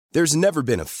There's never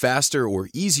been a faster or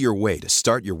easier way to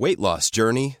start your weight loss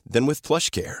journey than with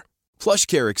PlushCare.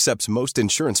 PlushCare accepts most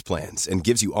insurance plans and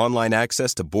gives you online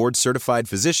access to board-certified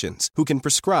physicians who can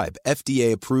prescribe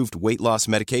FDA-approved weight loss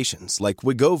medications like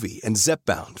Wegovy and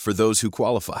Zepbound for those who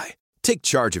qualify. Take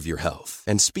charge of your health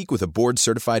and speak with a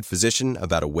board-certified physician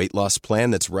about a weight loss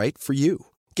plan that's right for you.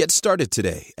 Get started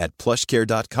today at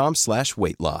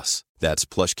plushcare.com/weight-loss. That's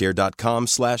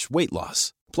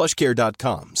plushcare.com/weight-loss.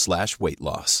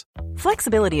 plushcare.com/weight-loss.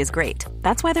 Flexibility is great.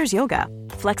 That's why there's yoga.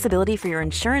 Flexibility for your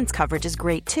insurance coverage is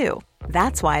great too.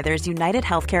 That's why there's United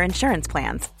Healthcare Insurance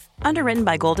Plans. Underwritten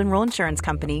by Golden Rule Insurance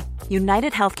Company,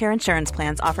 United Healthcare Insurance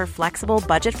Plans offer flexible,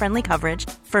 budget-friendly coverage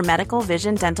for medical,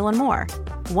 vision, dental, and more.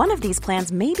 One of these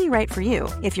plans may be right for you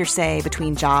if you're, say,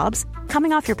 between jobs,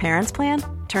 coming off your parents' plan,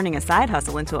 turning a side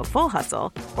hustle into a full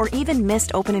hustle, or even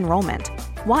missed open enrollment.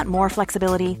 Want more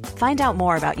flexibility? Find out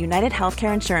more about United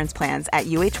Healthcare Insurance Plans at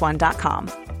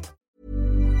uh1.com.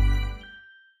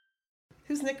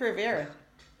 Who's Nick Riviera?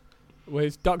 Well,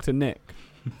 it's Dr. Nick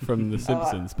from The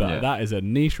Simpsons, but that is a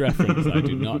niche reference I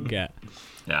do not get.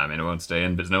 Yeah, I mean, it won't stay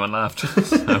in because no one laughed.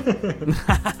 So.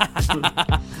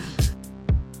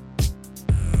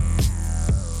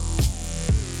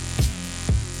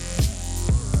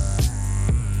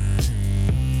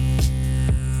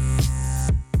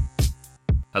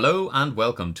 Hello and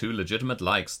welcome to Legitimate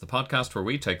Likes, the podcast where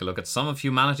we take a look at some of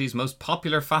humanity's most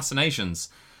popular fascinations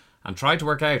and try to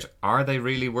work out, are they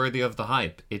really worthy of the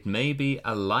hype? It may be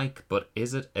a like, but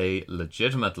is it a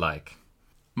legitimate like?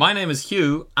 My name is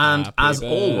Hugh, and Happy as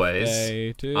always,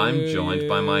 I'm to joined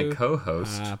by my you.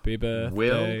 co-host, Happy birthday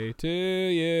Will, to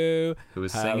you. who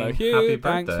is Hello, singing Hugh. Happy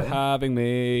Thanks Birthday. for having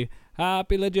me.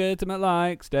 Happy Legitimate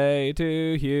Likes Day to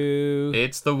you.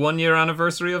 It's the 1 year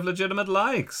anniversary of Legitimate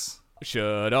Likes.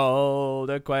 Should old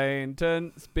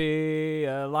acquaintance be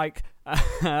alike?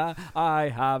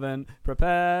 I haven't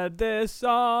prepared this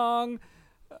song.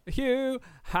 Hugh,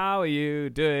 how are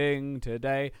you doing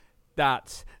today?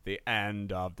 That's the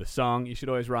end of the song. You should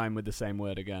always rhyme with the same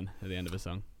word again at the end of a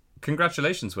song.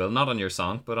 Congratulations, Will, not on your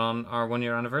song, but on our 1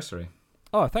 year anniversary.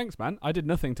 Oh, thanks, man. I did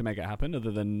nothing to make it happen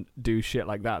other than do shit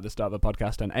like that at the start of a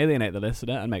podcast and alienate the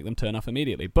listener and make them turn off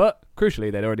immediately. But,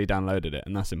 crucially, they'd already downloaded it,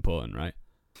 and that's important, right?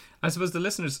 I suppose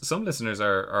some listeners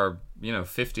are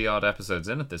 50 odd episodes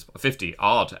in at this 50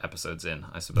 odd episodes in,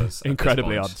 I suppose.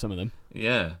 Incredibly odd, some of them.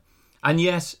 Yeah. And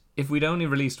yet, if we'd only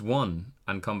released one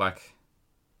and come back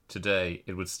today,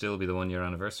 it would still be the 1 year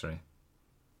anniversary.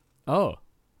 Oh.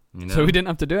 You know? So we didn't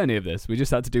have to do any of this. We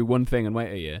just had to do one thing and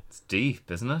wait a year. It's deep,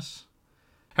 isn't it?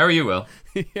 How are you, Will?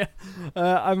 Yeah.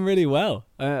 I'm really well.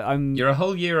 You're a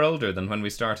whole year older than when we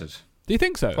started. Do you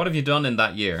think so? What have you done in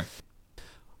that year?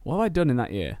 What have I done in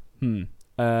that year? What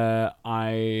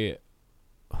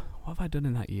have I done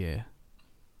in that year?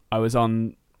 I was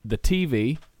on the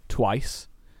TV twice.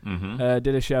 Mm-hmm.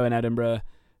 Did a show in Edinburgh.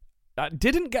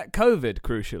 Didn't get COVID,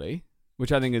 crucially,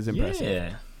 which I think is impressive.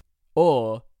 Yeah.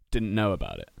 Or didn't know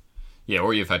about it. Yeah,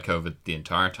 or you've had COVID the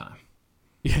entire time.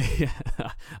 Yeah.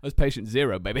 I was patient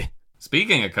zero, baby.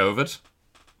 Speaking of COVID,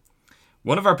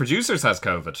 one of our producers has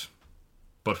COVID.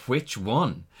 But which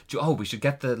one? Oh, we should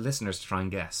get the listeners to try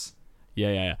and guess.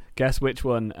 Yeah. Guess which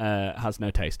one has no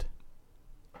taste.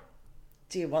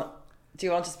 Do you want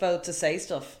us both to say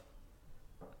stuff?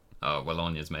 Oh, well,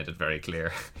 Anya's made it very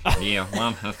clear. Yeah,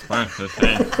 one has to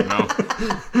taste. No.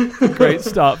 Great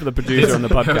start for the producer on the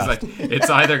podcast. I was like, it's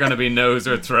either going to be nose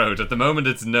or throat. At the moment,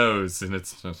 it's nose, and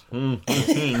it's just...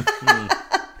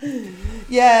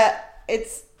 Yeah,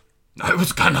 it's... I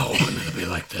was kind of hoping it'd be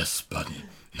like this, but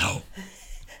no.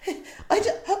 I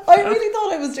really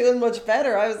thought I was doing much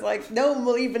better. I was like, no one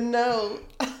will even know.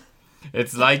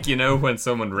 It's like, you know, when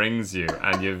someone rings you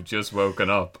and you've just woken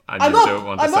up and you don't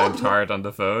want to sound tired on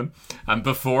the phone. And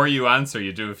before you answer,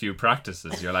 you do a few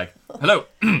practices. You're like, hello.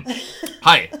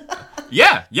 Hi.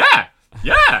 Yeah. Yeah,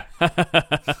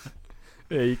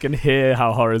 you can hear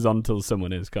how horizontal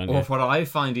someone is, can't you? Or what I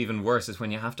find even worse is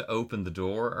when you have to open the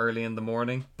door early in the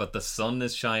morning, but the sun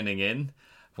is shining in.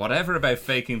 Whatever about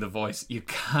faking the voice, you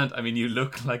can't. I mean, you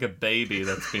look like a baby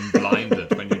that's been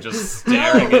blinded when you're just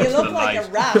staring into the light. You look like a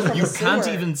rat from You a can't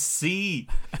sewer. even see.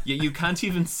 You can't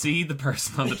even see the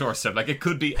person on the doorstep. Like, it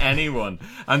could be anyone,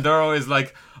 and they're always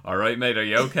like, "All right, mate, are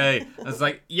you okay?" And it's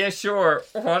like, "Yeah, sure.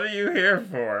 What are you here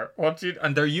for? What do you?"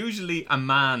 And they're usually a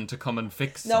man to come and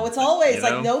fix. No, it's something, always you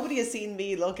like know? nobody has seen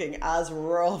me looking as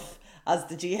rough as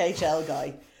the GHL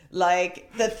guy.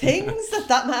 Like, the things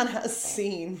that man has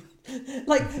seen.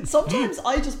 Like, sometimes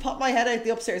I just pop my head out the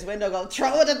upstairs window and go,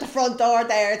 throw it at the front door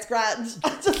there, it's grand.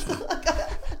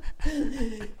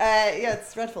 Yeah,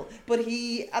 it's dreadful. But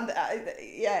he, I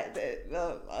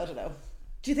don't know.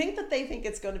 Do you think that they think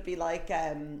it's going to be like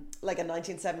a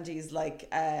 1970s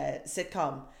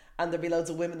sitcom, and there'll be loads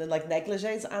of women in like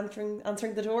negligees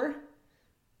answering the door?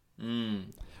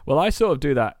 Well, I sort of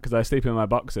do that because I sleep in my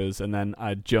boxers and then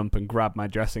I jump and grab my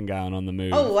dressing gown on the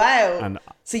move. Oh, wow. And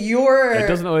so it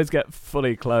doesn't always get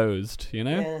fully closed, you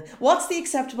know? Yeah. What's the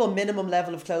acceptable minimum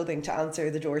level of clothing to answer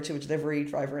the door to a delivery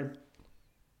driver in?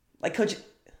 Like, could you...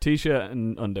 T-shirt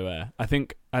and underwear. I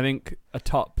think a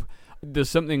top...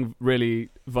 There's something really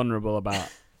vulnerable about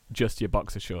just your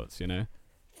boxer shorts, you know?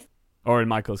 Or in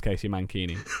Michael's case, your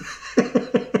mankini.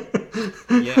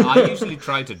 Yeah, I usually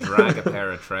try to drag a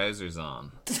pair of trousers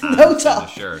on and No top.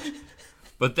 a shirt,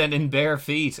 but then in bare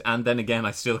feet, and then again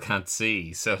I still can't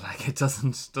see. So like it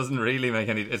doesn't really make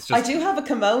any. It's just I do have a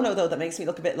kimono though that makes me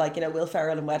look a bit like, you know, Will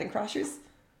Ferrell in Wedding Crashers.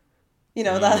 You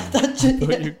know that.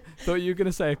 Thought you were going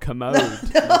to say a commode.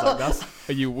 I was like,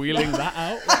 are you wheeling that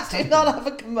out? I do not have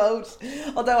a commode.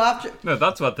 Although after no,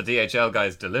 that's what the DHL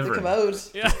guy's the delivering. commode.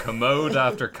 Yeah. Commode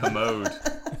after commode.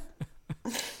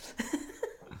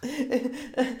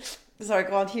 Sorry,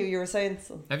 go on, Hugh. You were saying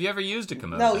something. Have you ever used a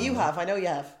commode? No, you have. I know you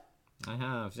have. I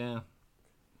have, yeah.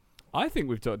 I think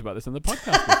we've talked about this on the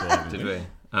podcast before. haven't Did we? we?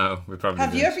 Oh, we probably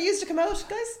Have did. you ever used a commode,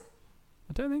 guys?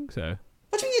 I don't think so.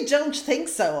 What do you mean you don't think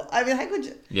so? I mean, how could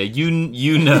you? Yeah,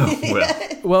 you know. Will.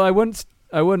 Well, I once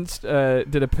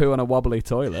did a poo on a wobbly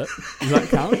toilet. Does that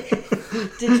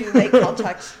count? Did you make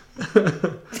contact?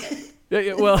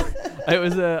 Yeah, well, it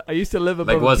was I used to live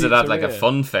above. Like, was a it at like a pizzeria.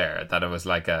 fun fair that it was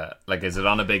like is it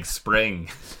on a big spring?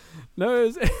 No,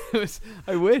 it was.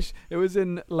 I wish it was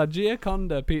in La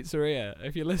Gioconda Pizzeria.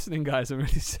 If you're listening, guys, I'm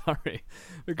really sorry.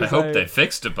 I hope they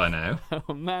fixed it by now.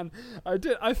 Oh man,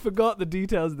 I forgot the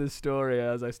details of this story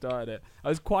as I started it. I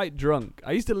was quite drunk.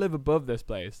 I used to live above this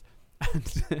place,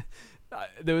 and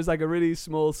there was like a really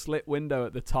small slit window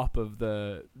at the top of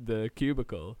the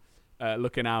cubicle,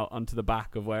 looking out onto the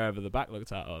back of wherever the back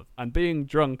looked out of. And being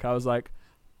drunk, I was like,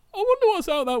 I wonder what's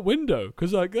out that window,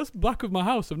 because like that's the back of my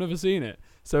house. I've never seen it.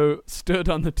 So stood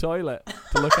on the toilet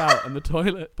to look out, and the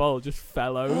toilet bowl just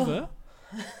fell over,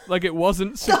 like it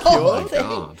wasn't secure. Oh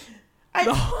my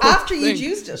god. After you'd thing.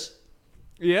 used it.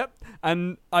 Yep,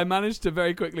 and I managed to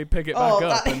very quickly pick it back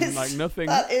up, that and is like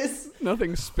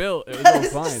nothing spilt. It was that all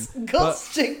is fine.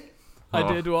 disgusting. But I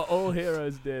Oh. did what all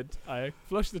heroes did. I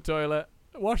flushed the toilet,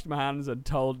 washed my hands, and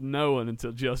told no one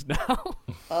until just now.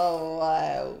 Oh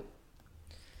wow.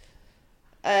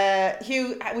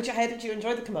 Hugh, how did you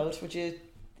enjoy the commode? Would you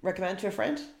recommend to a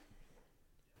friend?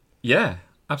 Yeah,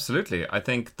 absolutely. I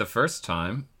think the first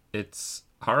time it's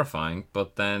horrifying,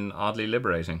 but then oddly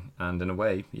liberating, and in a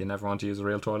way, you never want to use a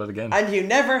real toilet again. And you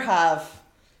never have.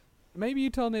 Maybe you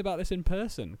told me about this in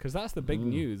person, because that's the big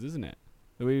news, isn't it?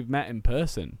 That we've met in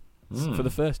person for the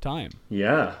first time.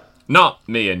 Yeah. Not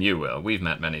me and you, Will. We've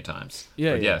met many times.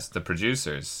 Yeah, But yeah. yes, the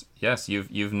producers. Yes,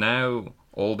 you've now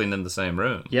all been in the same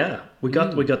room. Yeah. We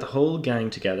got the whole gang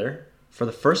together for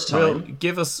the first Will, time.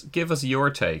 give us your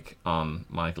take on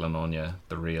Michael and Anya,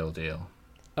 the real deal.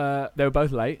 They were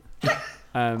both late.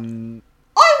 I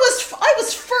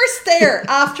was first there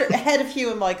ahead of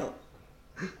Hugh and Michael.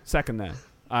 Second there.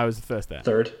 I was the first there.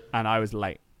 Third. And I was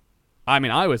late. I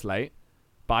mean, I was late,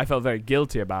 but I felt very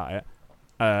guilty about it.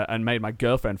 And made my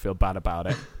girlfriend feel bad about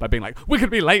it by being like, we're going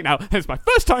to be late now. It's my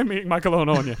first time meeting Michael and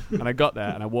Anya. And I got there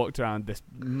and I walked around this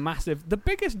massive, the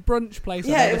biggest brunch place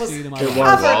Yeah, I've it ever was- seen in my It life. was. It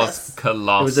was Fabulous.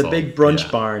 colossal. It was a big brunch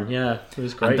Yeah. barn. Yeah. It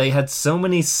was great. And they had so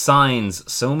many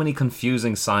signs, so many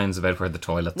confusing signs about where the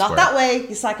toilets Not were. that way,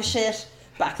 you sack of shit.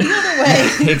 Back the other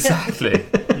way. Exactly.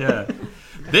 Yeah.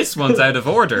 This one's out of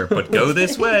order, but go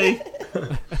this way.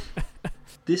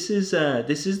 This is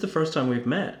the first time we've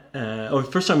met, or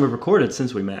first time we've recorded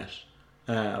since we met.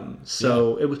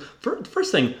 So it was the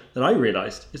first thing that I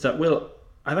realized is that, Will,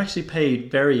 I've actually paid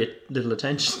very little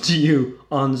attention to you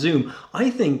on Zoom. I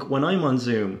think when I'm on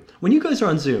Zoom, when you guys are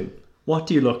on Zoom, what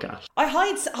do you look at? I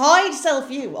hide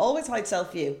self-view. Always hide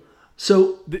self-view.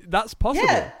 So That's possible.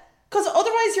 Yeah. Because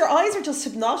otherwise your eyes are just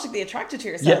hypnotically attracted to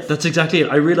yourself. yeah, that's exactly it.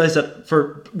 I realized that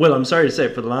I'm sorry to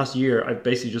say, for the last year, I've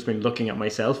basically just been looking at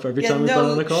myself every time we've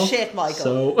gone on a call. Shit, Michael.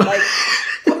 So Like,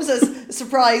 comes as a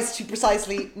surprise to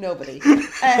precisely nobody.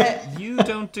 You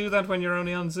don't do that when you're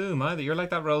only on Zoom either. You're like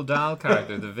that Roald Dahl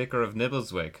character, the Vicar of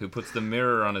Nibbleswick, who puts the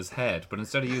mirror on his head, but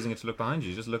instead of using it to look behind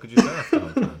you, you just look at yourself the whole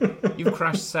time. You've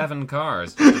crashed 7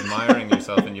 cars just admiring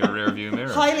yourself in your rearview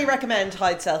mirror. Highly recommend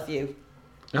hide self-view.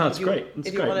 oh, it's great. It's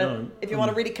If you great. want to, No, if you want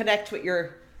to really connect with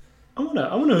your. I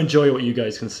want to enjoy what you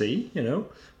guys can see, you know.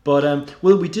 But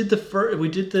we did the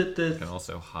You can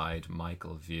also hide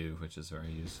Michael view, which is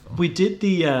very useful. we did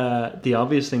the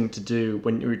obvious thing to do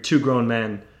when you were two grown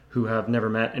men who have never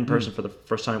met in person for the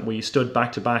first time, we stood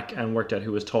back to back and worked out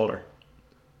who was taller.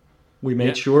 We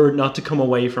made sure not to come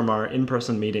away from our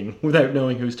in-person meeting without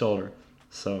knowing who's taller.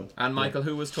 So. And Michael,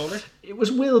 who was taller? It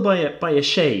was Will by a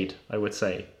shade, I would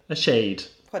say, a shade.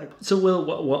 So, Will,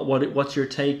 what's your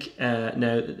take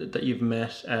now that you've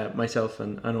met myself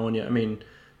and Anya? I mean,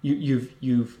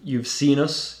 you've seen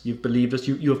us, you've believed us,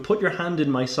 you have put your hand in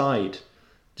my side.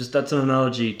 Just that's an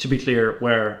analogy, to be clear,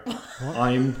 where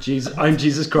I'm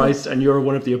Jesus Christ and you're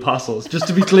one of the apostles. Just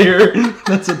to be clear,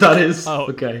 that's what that is. Oh,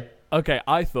 okay. Okay,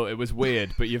 I thought it was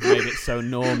weird, but you've made it so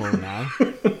normal now.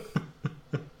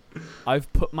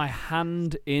 I've put my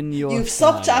hand in your You've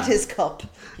side. supped at his cup.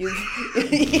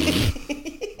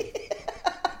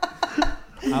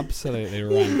 Absolutely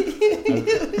right.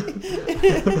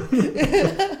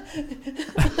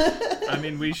 I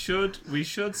mean, we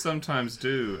should sometimes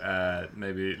do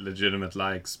maybe Legitimate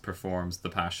Likes performs The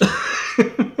Passion.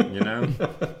 You know,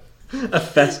 a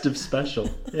festive special.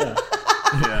 Yeah.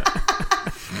 Yeah.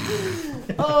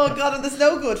 Oh god, and there's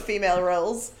no good female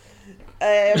roles.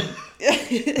 A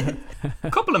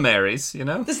couple of Marys, you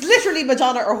know. There's literally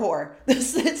Madonna or whore.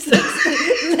 It's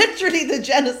literally the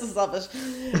genesis of it.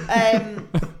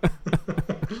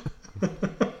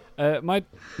 My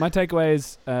takeaway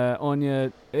is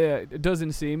Anya does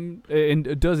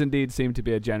indeed seem to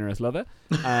be a generous lover,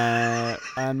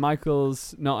 and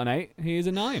Michael's not an 8; he is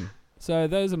a 9. So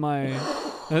those are my Nice.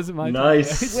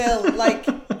 takeaways. Well, like.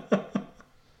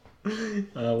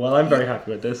 Well, I'm very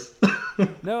happy with this.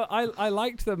 No, I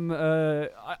liked them.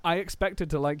 I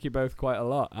expected to like you both quite a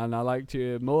lot, and I liked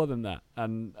you more than that.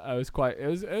 And I was quite. It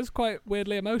was quite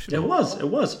weirdly emotional. It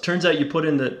was. Turns out you put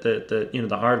in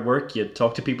the hard work. You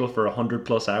talk to people for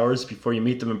 100+ hours before you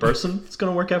meet them in person. It's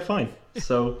going to work out fine.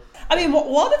 So. I mean,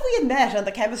 what if we had met and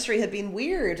the chemistry had been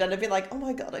weird, and I'd been like, oh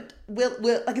my god, Will,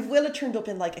 like if Will had turned up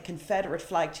in like a Confederate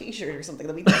flag T-shirt or something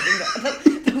that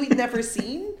we'd never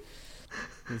seen.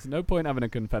 There's no point having a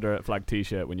Confederate flag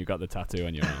T-shirt when you got the tattoo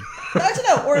on your arm. I don't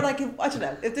know, or like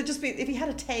if he had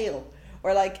a tail,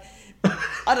 or like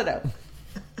I don't know.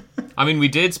 I mean, we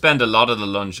did spend a lot of the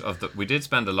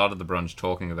brunch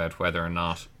talking about whether or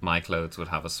not my clothes would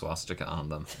have a swastika on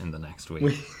them in the next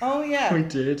week. Oh yeah, we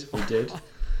did.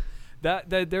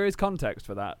 There is context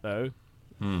for that though.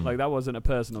 Like that wasn't a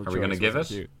personal choice. Are we going to give it?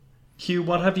 You. Hugh,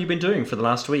 what have you been doing for the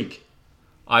last week?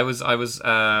 I was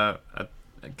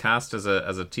cast as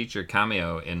a teacher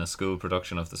cameo in a school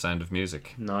production of The Sound of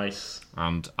Music. Nice.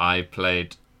 And I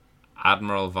played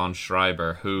Admiral von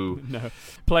Schreiber, who... No,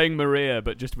 playing Maria,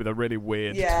 but just with a really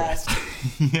weird twist.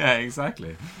 Yeah,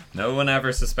 exactly. No one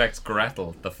ever suspects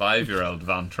Gretel, the 5-year-old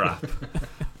Von Trapp,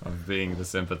 of being the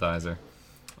sympathizer.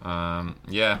 But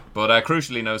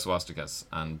crucially no swastikas.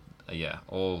 And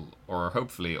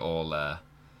hopefully all,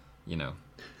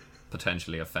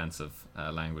 potentially offensive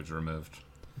language removed.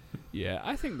 Yeah,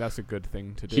 I think that's a good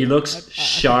thing to do. He looks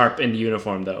sharp in the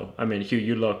uniform, though. I mean, Hugh,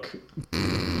 you look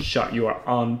sharp. You are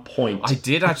on point. I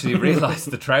did actually realise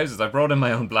the trousers. I brought in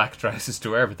my own black trousers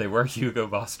to wear, but they were Hugo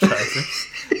Boss trousers.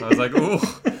 I was like, oh,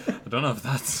 I don't know if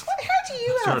that's...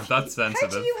 that's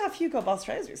sensitive. How do you have Hugo Boss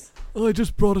trousers? Oh, I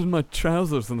just brought in my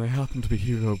trousers and they happen to be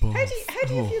Hugo Boss. How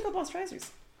do you have Hugo Boss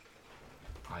trousers?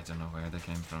 I don't know where they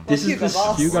came from. Boss.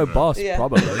 Hugo Boss, Yeah.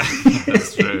 probably.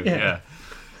 That's true, yeah.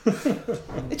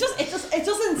 It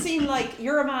doesn't seem like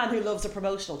you're a man who loves a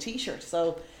promotional T-shirt.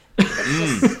 So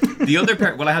it's just... The other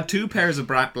pair. Well, I had 2 pairs of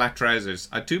black trousers.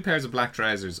 I had 2 pairs of black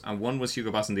trousers, and one was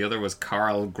Hugo Boss, and the other was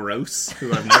Carl Gross,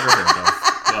 who I've never heard of.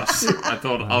 But I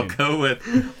thought I'll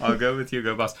go with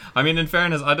Hugo Boss. I mean, in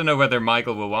fairness, I don't know whether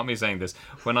Michael will want me saying this.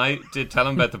 When I did tell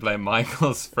him about the play,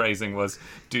 Michael's phrasing was,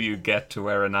 "Do you get to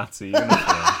wear a Nazi uniform?"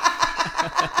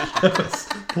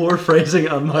 Poor phrasing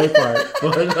on my part.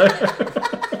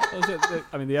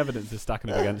 I mean, the evidence is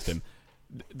stacking up against him.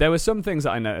 There were some things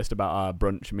that I noticed about our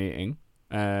brunch meeting,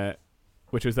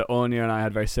 which was that Anya and I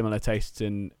had very similar tastes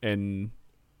in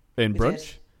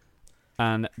brunch.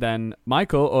 And then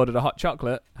Michael ordered a hot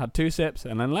chocolate, had 2 sips,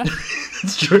 and then left.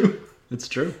 It's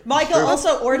true. Michael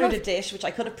also ordered a dish which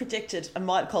I could have predicted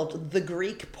called the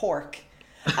Greek pork.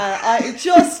 I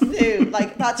just knew,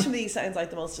 like, that to me sounds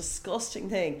like the most disgusting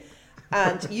thing.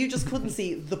 And you just couldn't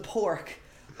see the pork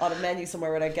on a menu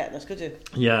somewhere without getting it, could you?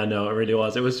 Yeah, no, it really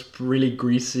was. It was really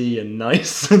greasy and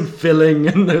nice and filling,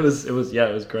 and it was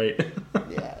great.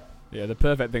 Yeah, the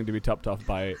perfect thing to be topped off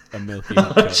by a milky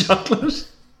hot chocolate.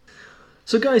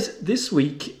 So guys, this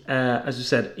week, as we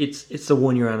said, it's the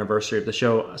 1-year anniversary of the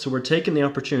show. So we're taking the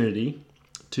opportunity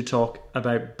to talk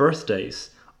about birthdays.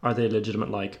 Are they legitimate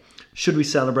like? Should we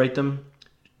celebrate them?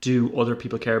 Do other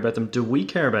people care about them? Do we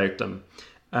care about them?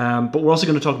 But we're also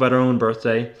going to talk about our own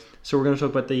birthday. So we're going to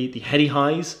talk about the heady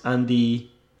highs and the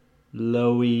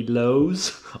lowy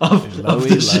lows of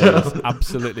the show.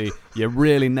 Absolutely. You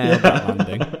really nailed that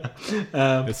landing.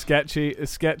 It's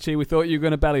sketchy. We thought you were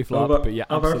going to belly flop, but you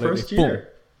absolutely... Of our first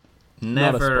year.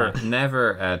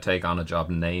 Never take on a job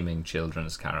naming children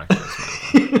as characters.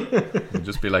 You'll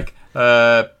just be like,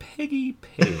 Piggy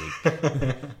Pig.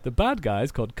 The bad guy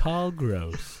is called Carl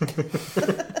Gross.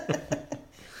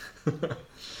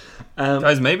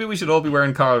 Guys, maybe we should all be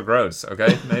wearing Carl Gross,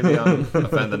 okay? Maybe I'll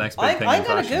offend the next big thing. I'm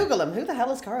going to Google him. Who the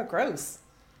hell is Carl Gross?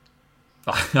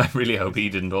 I really hope he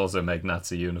didn't also make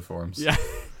Nazi uniforms. Yeah.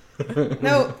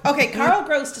 No, okay, Carl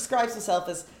Gross describes himself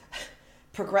as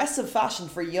progressive fashion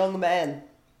for young men.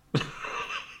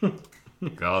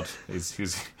 God,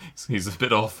 he's a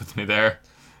bit off with me there.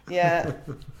 Yeah.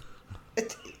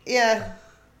 It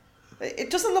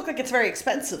doesn't look like it's very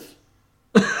expensive.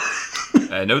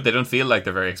 No, they don't feel like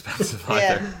they're very expensive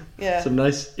either. Yeah. Some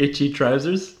nice itchy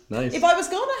trousers. Nice. If I was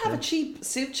going to have a cheap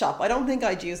suit shop, I don't think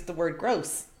I'd use the word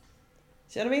gross.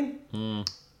 Do you know what I mean?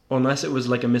 Unless it was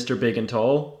like a Mr. Big and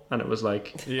Tall, and it was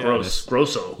like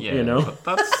grosso, Yeah, you know?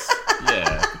 but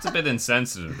it's a bit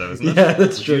insensitive though, isn't it? Yeah,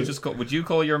 that's true. Would you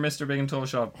call your Mr. Big and Tall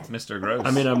shop Mr. Gross?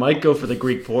 I mean, I might go for the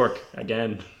Greek pork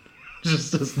again.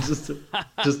 just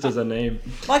as a name.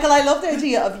 Michael, I love the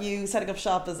idea of you setting up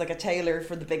shop as like a tailor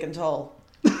for the big and tall.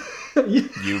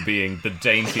 You being the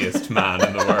daintiest man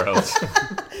in the world.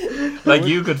 Like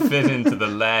you could fit into the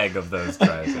leg of those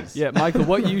trousers. Yeah, Michael,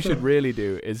 what you should really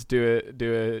do is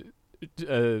you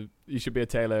should be a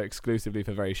tailor exclusively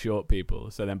for very short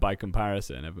people. So then by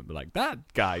comparison, everyone would be like,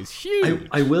 that guy's huge.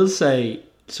 I will say,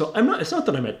 so I'm not. It's not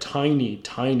that I'm a tiny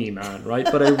man, right?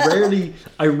 But I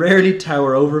rarely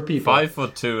tower over people.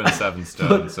 5'2" and 7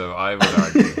 stone. So I would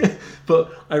argue.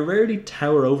 But I rarely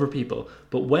tower over people.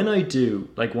 But when I do,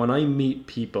 like when I meet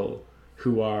people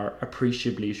who are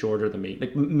appreciably shorter than me,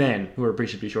 like men who are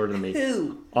appreciably shorter than me,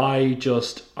 Who? I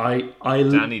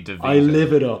Danny DeVito I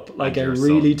live it up. Like I your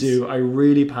really sons. do. I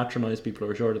really patronize people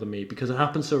who are shorter than me because it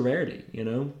happens so rarely, you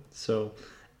know. So,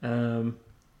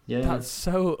 yeah. That's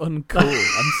so uncool.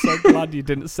 I'm so glad you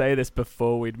didn't say this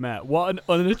before we'd met. What an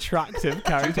unattractive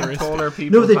characteristic. Taller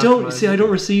people. No, they don't. patronize See, I you. don't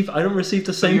receive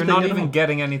the So same you're thing not at even all.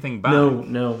 getting anything back.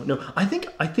 No. I think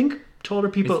taller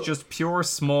people. It's just pure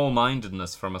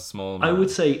small-mindedness from a small man. I would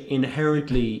say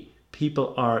inherently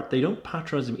people they don't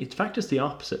patronize them. In fact, it's the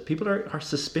opposite. People are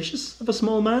suspicious of a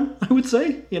small man, I would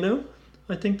say, you know?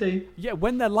 I think they... Yeah,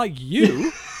 when they're like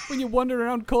you, when you're wandering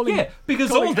around calling because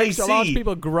calling all they extra large see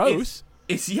people gross.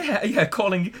 It's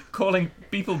calling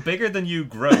people bigger than you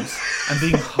gross and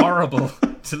being horrible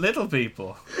to little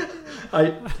people.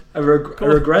 I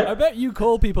regret... I bet you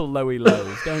call people lowy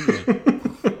lows, don't you?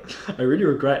 I really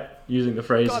regret using the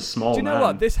phrase small man. Do you know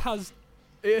what?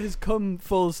 It has come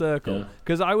full circle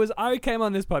because I came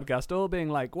on this podcast all being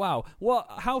like, wow,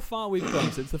 how far we've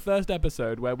come since the first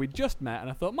episode where we just met, and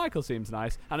I thought Michael seems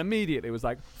nice, and immediately was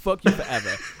like, fuck you forever.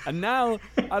 And now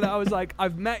I was like,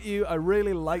 I've met you, I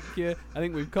really like you, I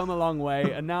think we've come a long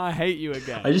way, and now I hate you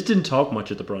again. I just didn't talk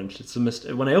much at the brunch. It's a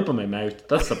mistake. When I open my mouth,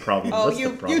 that's the problem. Oh, That's the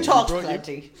problem. you talked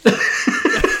plenty.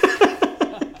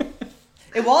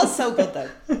 It was so good though.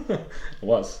 It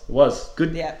was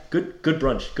good. Yeah. Good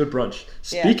brunch.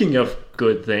 Speaking of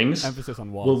good things, Emphasis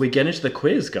on was. will we get into the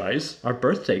quiz, guys? Our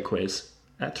birthday quiz.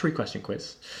 3-question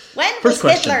quiz. When First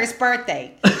was question. Hitler's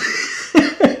birthday?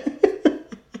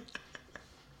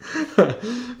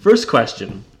 First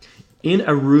question. In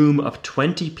a room of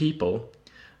 20 people,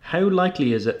 how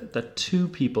likely is it that 2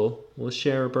 people will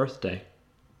share a birthday?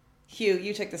 Hugh,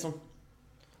 you take this one.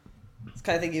 It's the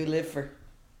kind of thing you live for.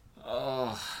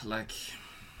 Oh, like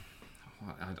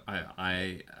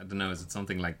I don't know. Is it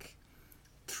something like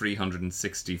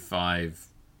 365?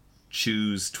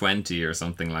 Choose 20 or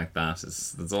something like that.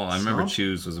 That's all. I remember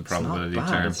choose was a probability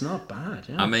term. It's not bad.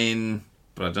 Yeah. I mean,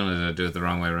 but I don't know. Did I do it the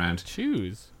wrong way around?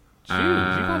 Choose. You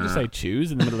can't just say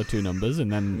choose in the middle of 2 numbers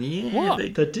and then what?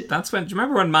 That's when. Do you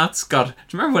remember when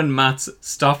maths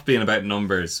stopped being about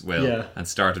numbers, Will, and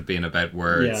started being about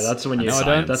words? Yeah, that's when and you.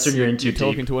 science. That's when you're into You're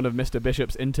talking to one of Mr.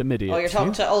 Bishop's intermediates. Oh, you're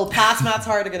talking to old past Matt's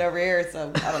Hardigan over here, so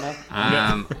I don't know.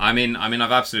 I mean,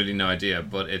 I've absolutely no idea,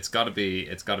 but it's got to be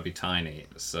tiny.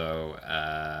 So,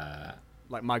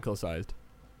 like Michael-sized.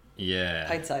 Yeah.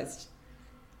 Pint-sized.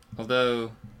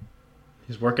 Although.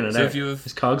 He's working it out.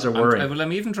 His cogs are whirring.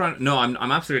 I'm even trying. No, I'm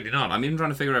absolutely not. I'm even trying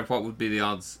to figure out what would be the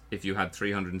odds if you had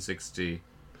 360.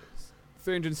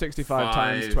 365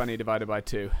 times 20 divided by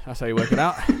 2. That's how you work it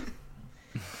out.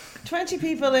 20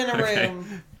 people in a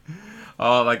room.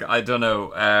 Oh, like I don't know.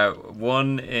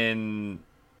 One in.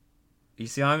 You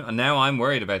see, I'm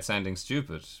worried about sounding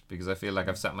stupid because I feel like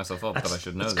I've set myself up that I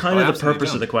should know. That's this, kind but I of the absolutely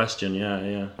purpose of the don't. question.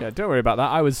 Yeah. Yeah, don't worry about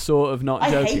that. I was sort of not I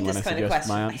joking hate when I this kind of suggested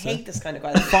question. my I answer. hate this kind of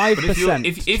question. 5%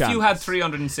 If you had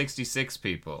 366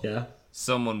 people, Yeah.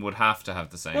 someone would have to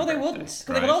have the same. No, they birthday, wouldn't. 'Cause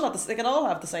right? They could all have the. They could all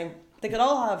have the same. They could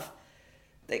all have.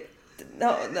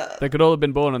 No. They could all have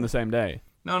been born on the same day.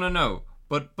 No.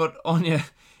 But Anya,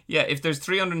 yeah, if there's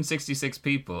 366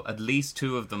 people, at least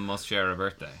 2 of them must share a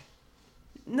birthday.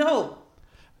 No.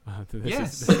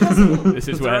 Yes. This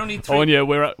is There are where only 3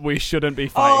 we shouldn't be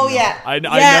fighting. Oh them. yeah. I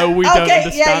Yeah. know we don't Okay,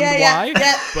 understand why,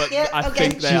 Yeah. but Yeah, I okay.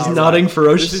 think they She's are nodding right.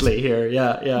 ferociously here.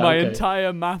 Yeah. My okay.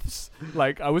 entire maths,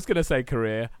 I was going to say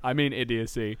career, I mean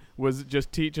idiocy, was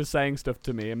just teachers saying stuff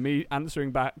to me and me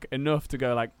answering back enough to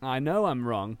go I know I'm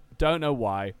wrong, don't know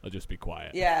why, I'll just be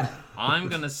quiet. Yeah. I'm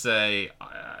gonna say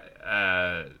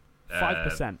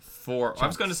 5%. 4. I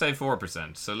was going to say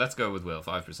 4%. So let's go with Will.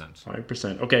 5%.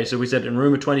 5%. Okay, so we said in a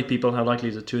room of 20 people, how likely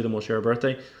is it 2 of them will share a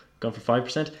birthday? Gone for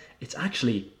 5%. It's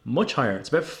actually much higher. It's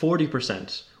about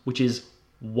 40%, which is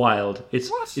wild. It's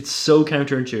so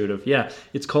counterintuitive. Yeah,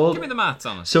 it's called. Give me the maths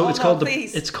on it. So it's called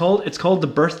please. it's called the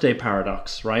birthday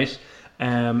paradox, right?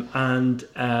 It's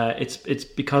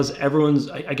because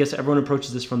I guess everyone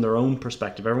approaches this from their own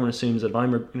perspective. Everyone assumes that if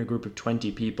I'm in a group of 20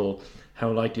 people, how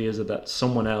likely is it that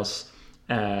someone else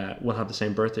will have the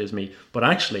same birthday as me? But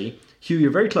actually, Hugh,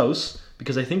 you're very close,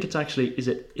 because I think it's actually is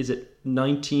it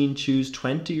 19 choose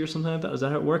 20 or something like that? Is that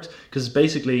how it works? Because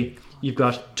basically you've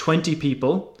got 20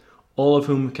 people, all of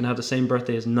whom can have the same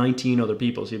birthday as 19 other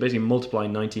people. So you basically multiply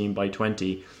 19 by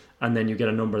 20. And then you get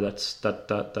a number that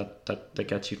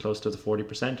gets you close to the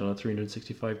 40% on a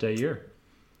 365-day year,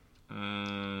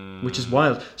 which is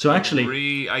wild. So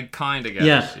actually, I kind of get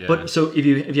yeah, it. Yeah, but so if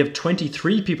you have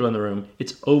 23 people in the room,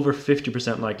 it's over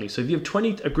 50% likely. So if you have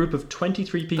a group of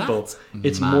 23 people, That's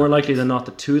it's mad. more likely than not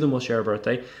that 2 of them will share a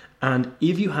birthday. And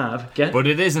if you have but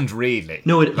it isn't really.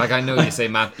 No, I know you say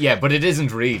math. Yeah, but it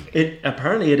isn't really.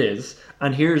 Apparently it is.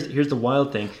 And here's the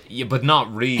wild thing. Yeah, but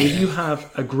not really. If you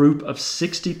have a group of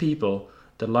 60 people,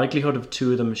 the likelihood of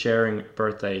 2 of them sharing a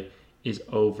birthday is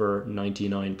over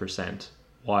 99%.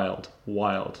 Wild.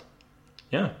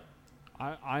 Yeah.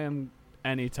 I am,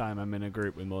 anytime I'm in a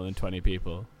group with more than 20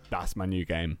 people, that's my new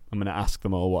game. I'm going to ask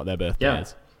them all what their birthday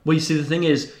is. Well, you see, the thing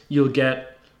is, you'll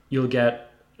get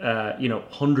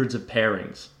hundreds of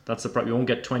pairings. That's the problem. You won't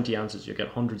get 20 answers. You'll get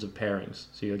hundreds of pairings.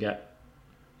 So you'll get.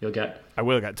 I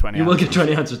will get 20 You will answers. get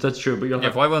 20 answers. That's true. But you'll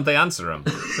have. Why won't they answer them?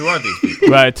 Who are these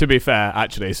people? Well, to be fair,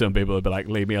 actually, some people would be like,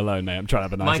 leave me alone, mate. I'm trying to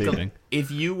have a nice Michael, evening.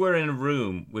 if you were in a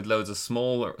room with loads of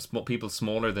people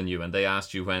smaller than you, and they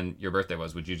asked you when your birthday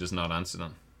was, would you just not answer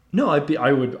them? No, I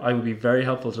would be very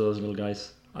helpful to those little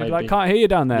guys. I'd be like, can't hear you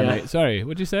down there, Yeah. mate. Sorry,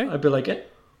 what'd you say? I'd be like,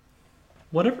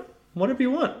 whatever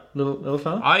you want, little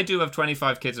fella. I do have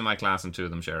 25 kids in my class, and 2 of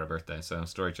them share a birthday. So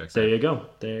story checks. There you go.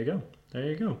 So there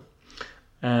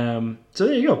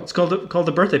you go. It's called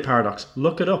the birthday paradox.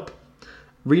 Look it up.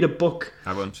 Read a book.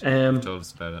 I won't. You've told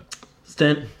us about it.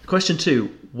 Then question 2: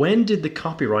 when did the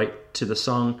copyright to the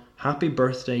song "Happy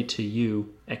Birthday to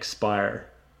You" expire?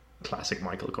 Classic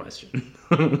Michael question.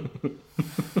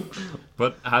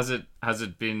 But has it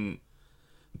been?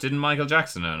 Didn't Michael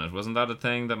Jackson own it? Wasn't that a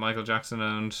thing that Michael Jackson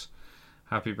owned?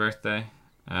 Happy birthday.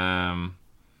 No,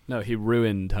 he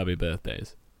ruined Happy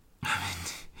Birthdays.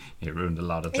 He ruined a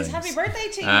lot of things. Is Happy Birthday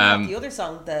to You not the other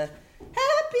song? The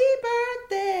Happy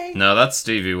Birthday. No, that's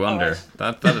Stevie Wonder.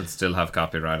 right. That'd still have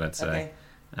copyright, I'd say.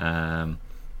 Okay. A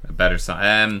better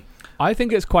song. I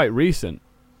think it's quite recent.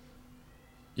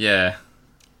 Yeah.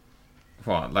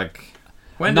 What? Like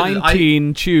when did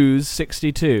 19 choose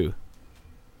 62.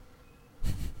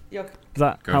 Yuck. Is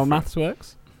that Go how for maths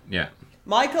works? Yeah.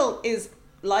 Michael is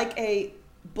like a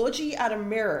budgie at a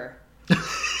mirror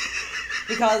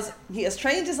because he has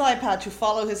trained his iPad to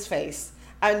follow his face,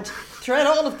 and throughout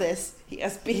all of this he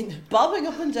has been bobbing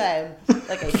up and down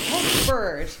like a puffed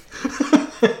bird.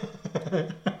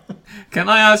 Can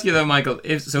I ask you though, Michael?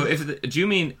 Do you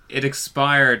mean it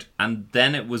expired and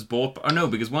then it was bought? Or no,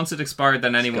 because once it expired,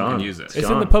 then anyone can use it. It's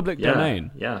in the public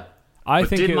domain. Yeah. I But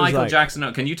think did it was Michael like, Jackson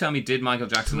own? Can you tell me? Did Michael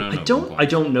Jackson own it? I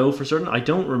don't know for certain. I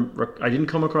didn't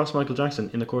come across Michael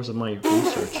Jackson in the course of my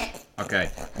research.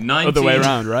 Okay. other way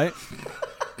around, right?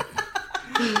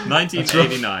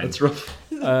 1989. It's rough.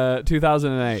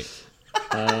 2008.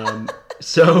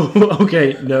 So,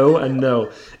 okay, no and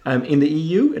no. In the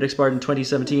EU, it expired in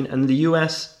 2017, and in the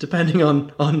US, depending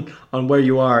on where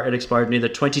you are, it expired in either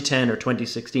 2010 or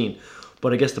 2016.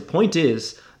 But I guess the point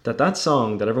is that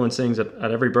song that everyone sings at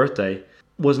every birthday,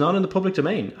 was not in the public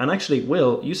domain. And actually,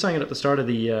 Will, you sang it at the start of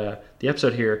the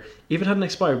episode here. If it hadn't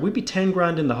expired, we'd be 10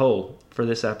 grand in the hole for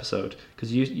this episode,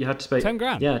 because you had to pay 10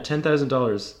 grand. Yeah,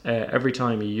 $10,000 every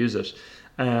time you use it.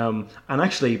 And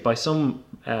actually, by some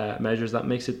measures, that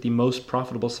makes it the most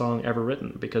profitable song ever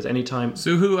written, because anytime.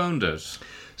 So who owned it?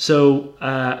 So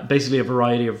basically, a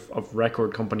variety of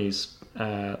record companies.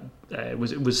 It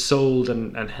was sold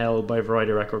and held by a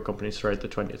variety of record companies throughout the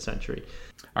 20th century.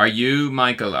 Are you,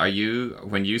 Michael,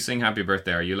 when you sing Happy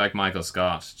Birthday, are you like Michael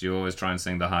Scott? Do you always try and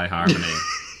sing the high harmony?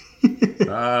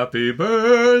 Happy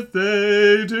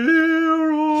birthday,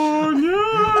 dear Anya.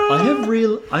 Happy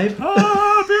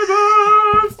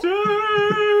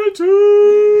birthday to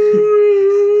you.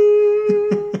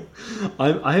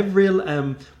 I have real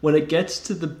when it gets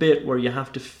to the bit where you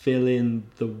have to fill in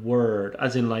the word,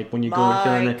 as in like when you go and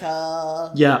fill in it.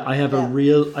 Yeah, I have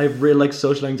real like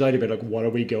social anxiety about like, what are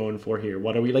we going for here?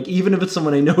 What are we like? Even if it's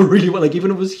someone I know really well, like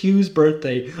even if it was Hugh's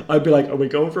birthday, I'd be like, are we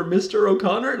going for Mr.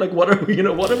 O'Connor? Like, what are we?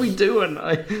 What are we doing?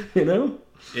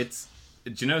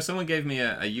 Do you know, someone gave me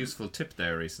a useful tip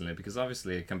there recently, because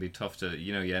obviously it can be tough to,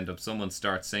 you end up, someone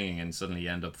starts singing and suddenly you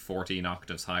end up 14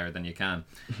 octaves higher than you can.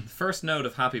 The first note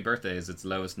of Happy Birthday is its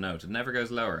lowest note. It never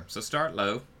goes lower. So start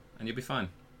low and you'll be fine.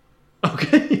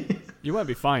 Okay. You won't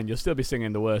be fine. You'll still be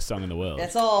singing the worst song in the world.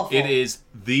 It's awful. It is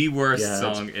the worst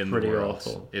song in the world.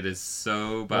 Awful. It is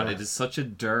so bad. Yeah. It is such a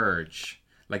dirge.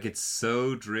 Like, it's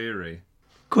so dreary.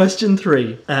 Question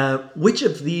 3. Which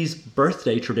of these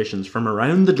birthday traditions from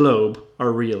around the globe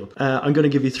are real? I'm going to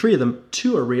give you 3 of them.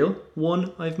 2 are real.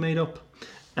 1 I've made up.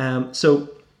 So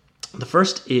the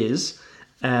first is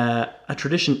a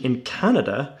tradition in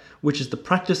Canada, which is the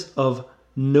practice of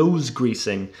nose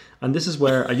greasing. And this is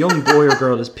where a young boy or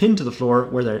girl is pinned to the floor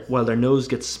while their nose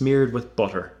gets smeared with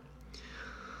butter.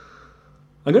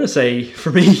 I'm going to say,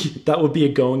 for me, that would be a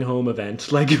going home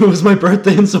event. Like, if it was my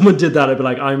birthday and someone did that, I'd be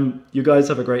like, you guys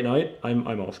have a great night. I'm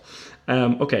off.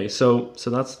 Okay, so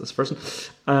that's the first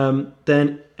one.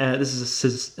 Then this is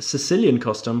a Sicilian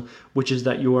custom, which is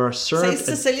that you are served...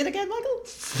 Say Sicilian again, Michael?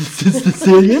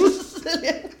 Sicilian?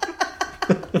 Sicilian.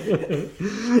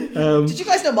 Did you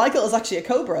guys know Michael is actually a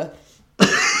cobra?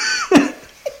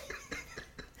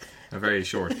 A very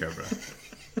short cobra.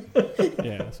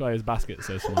 Yeah, that's why his basket's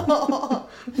so small.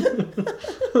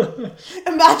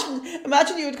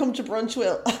 Imagine you would come to brunch,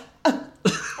 Will,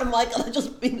 and Michael had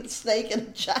just been a snake in a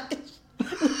jacket.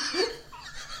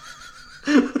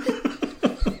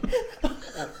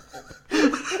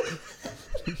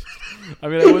 I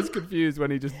mean, I was confused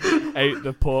when he just ate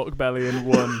the pork belly in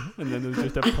one, and then there was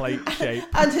just a plate shape.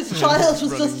 And his child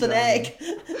was just an egg.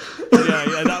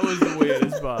 Yeah, that was the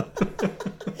weirdest part.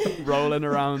 Rolling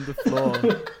around the floor.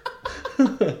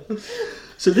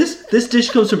 So this dish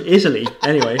comes from Italy,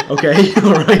 anyway. Okay,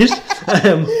 all right.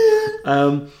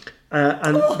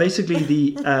 And basically,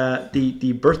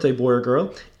 the birthday boy or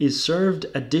girl is served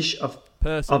a dish of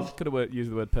person. Could have used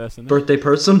the word person. Birthday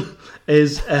person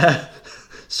is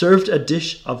served a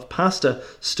dish of pasta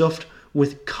stuffed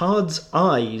with cod's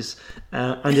eyes,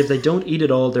 and if they don't eat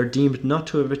it all, they're deemed not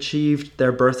to have achieved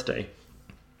their birthday.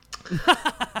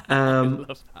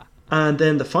 And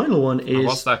then the final one is... And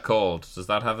what's that called? Does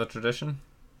that have a tradition?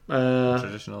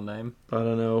 Traditional name? I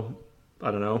don't know.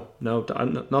 No,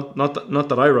 not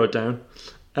that I wrote down.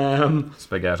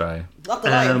 Spaghetti. Not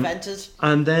that I invented.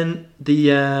 And then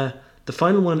the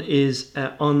final one is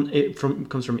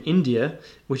comes from India,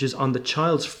 which is on the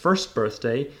child's first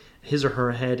birthday. His or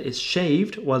her head is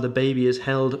shaved while the baby is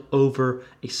held over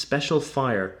a special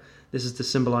fire. This is to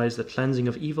symbolize the cleansing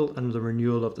of evil and the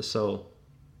renewal of the soul.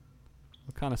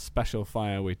 What kind of special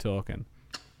fire are we talking?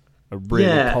 A really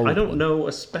cold I don't one? know,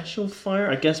 a special fire.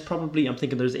 I guess probably I'm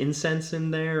thinking there's incense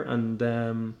in there, and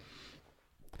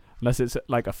unless it's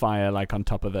like a fire like on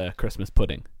top of the Christmas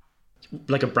pudding.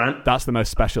 Like a brand. That's the most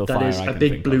special fire. That is I a can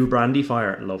big think blue of. brandy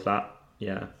fire. Love that.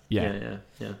 Yeah.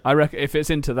 I reckon if it's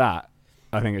into that,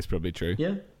 I think it's probably true.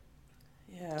 Yeah.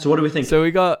 So what do we think? So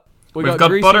we've got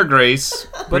greasy, butter grease,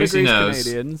 greasy buttergrease nose,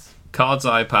 Canadians. cod's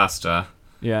eye pasta,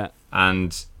 Yeah.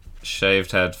 and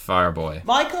shaved head fireboy.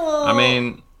 Michael,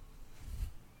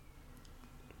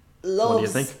 what do you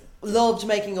think? Loved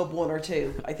making up 1 or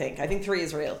 2. I think 3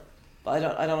 is real, but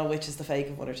I don't know which is the fake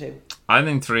of 1 or 2. I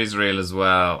think 3 is real as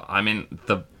well. I mean,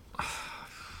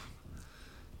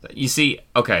 you see,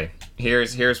 okay,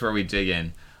 here's where we dig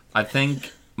in. I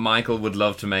think Michael would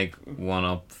love to make one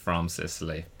up from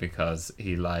Sicily because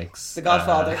he likes The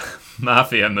Godfather.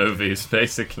 Mafia movies,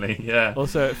 basically. Yeah.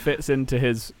 Also, it fits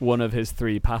into one of his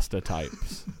 3 pasta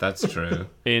types. That's true.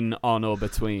 In, on, or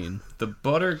between. The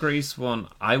butter grease one,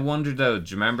 I wonder though,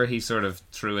 do you remember he sort of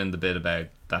threw in the bit about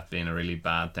that being a really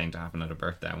bad thing to happen at a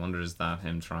birthday. I wonder, is that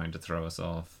him trying to throw us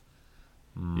off?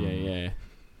 Yeah.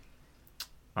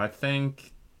 I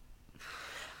think...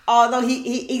 Oh no,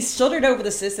 he stuttered over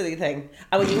the Sicily thing,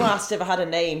 and when you asked if it had a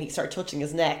name, he started touching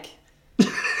his neck.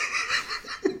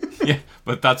 Yeah,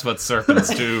 but that's what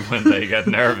serpents do when they get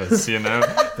nervous, you know?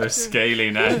 Their scaly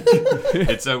neck.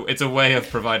 It's a way of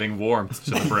providing warmth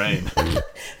to the brain.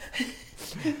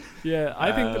 Yeah,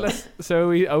 I think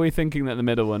so are we thinking that the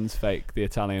middle one's fake, the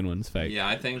Italian one's fake? Yeah,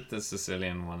 I think the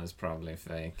Sicilian one is probably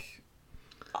fake.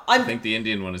 I think the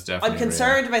Indian one is definitely I'm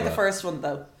concerned real, about the first one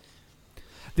though.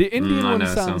 The Indian one know,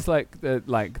 sounds like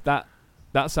that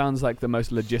sounds like the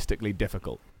most logistically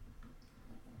difficult.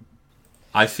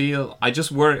 I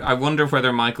wonder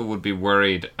whether Michael would be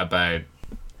worried about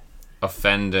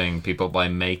offending people by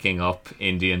making up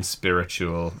Indian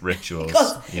spiritual rituals.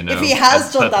 Because you know? if he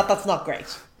has done that, that's not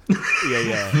great.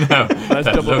 Yeah. No, Let's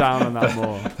double down on that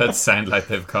more. That sound like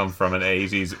they've come from an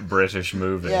 80s British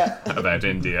movie about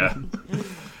India.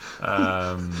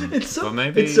 It's so but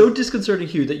maybe... it's so disconcerting,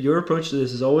 Hugh, that your approach to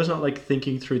this is always not like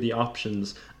thinking through the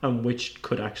options and which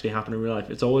could actually happen in real life.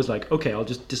 It's always like, okay, I'll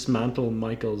just dismantle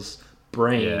Michael's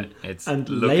brain and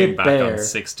lay it back bare. on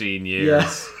 16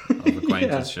 years of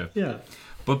acquaintanceship. Yeah.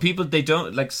 But people, they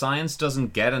don't, like, science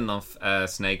doesn't get enough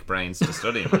snake brains to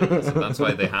study, man. So that's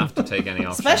why they have to take any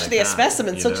option. Especially they a can,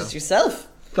 specimen such know? as yourself.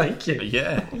 Thank you.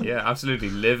 Yeah,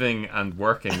 absolutely. Living and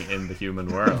working in the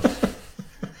human world.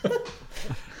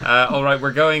 All right,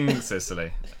 we're going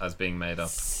Sicily as being made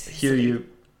up. Hugh, you,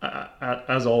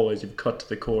 as always, you've cut to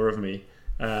the core of me.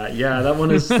 That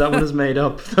one is made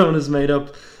up. That one is made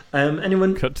up.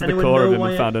 Anyone cut to the anyone core know of him why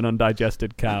and found an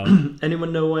undigested cow.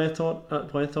 Anyone know why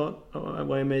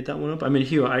I made that one up? I mean,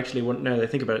 Hugh, I actually want, now that I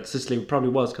think about it, Sicily probably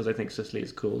was because I think Sicily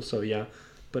is cool. So yeah,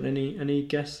 but any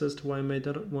guess as to why I made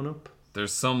that one up?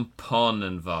 There's some pun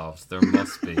involved. There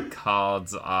must be.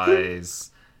 Cod's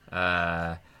eyes.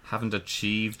 Haven't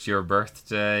achieved your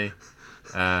birthday.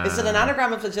 Is it an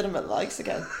anagram of legitimate likes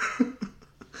again?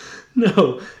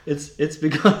 No, it's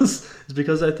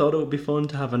because I thought it would be fun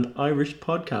to have an Irish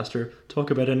podcaster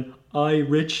talk about an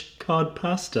Irish cod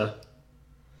pasta.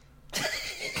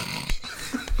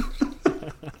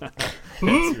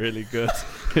 It's really good.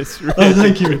 It's really,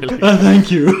 thank you. Really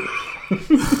Thank you.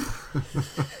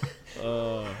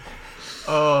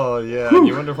 Oh yeah, and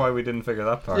you wonder why we didn't figure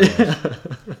that part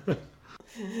out.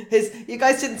 You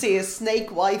guys didn't see his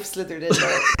snake wife slithered in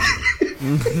there.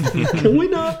 Can we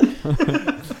not?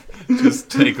 Just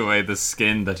take away the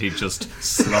skin that he just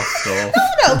sloughed off.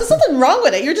 No, there's nothing wrong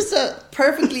with it. You're just a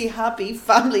perfectly happy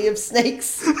family of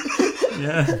snakes.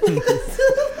 Yeah.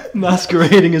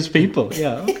 Masquerading as people.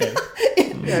 Yeah, okay.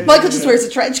 Michael just wears a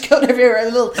trench coat everywhere,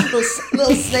 a little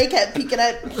snake head peeking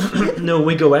out. No,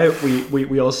 we go out,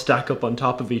 we all stack up on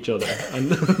top of each other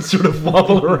and sort of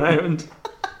wobble around.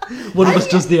 One of us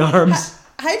does the arms.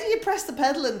 How do you press the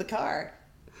pedal in the car?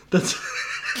 That's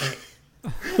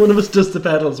one of us does the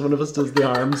pedals, one of us does the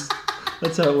arms.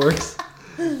 That's how it works.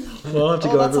 We'll have to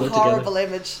go that's a everyone horrible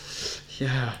together. image.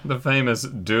 Yeah. The famous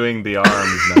doing the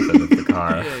arms method of the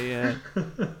car. Yeah.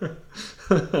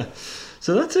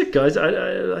 So that's it, guys.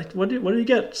 What did you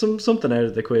get? Something out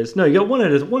of the quiz? No, you got one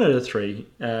out of 3.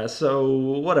 So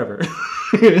whatever.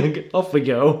 Off we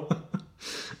go.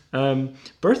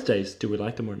 Birthdays. Do we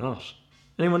like them or not?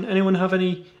 Anyone have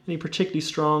any particularly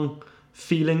strong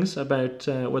feelings about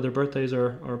whether birthdays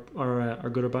are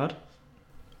good or bad?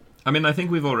 I mean, I think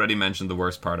we've already mentioned the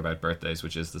worst part about birthdays,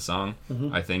 which is the song.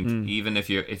 Mm-hmm. I think even if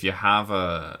you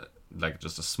have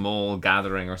just a small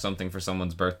gathering or something for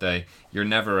someone's birthday, you're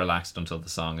never relaxed until the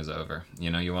song is over. You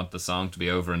know, you want the song to be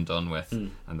over and done with,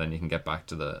 and then you can get back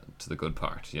to the good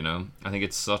part. You know, I think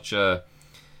it's such a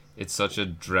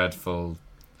dreadful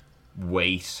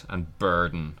weight and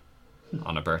burden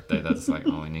on a birthday that's like,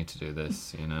 oh, we need to do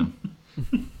this. You know,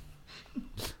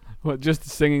 What, just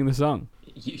singing the song?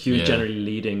 Hugh generally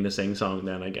leading the sing song.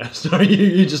 Then I guess, or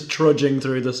you just trudging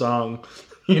through the song.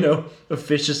 You know,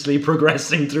 officiously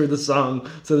progressing through the song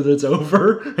so that it's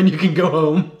over and you can go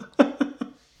home.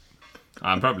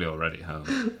 I'm probably already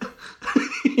home.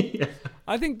 Yeah.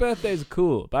 I think birthdays are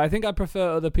cool, but I think I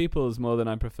prefer other people's more than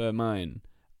I prefer mine.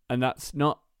 And that's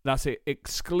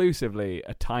exclusively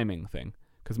a timing thing.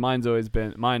 Because mine's on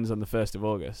the 1st of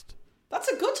August. That's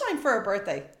a good time for a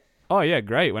birthday. Oh yeah,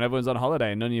 great. When everyone's on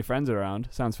holiday and none of your friends are around.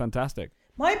 Sounds fantastic.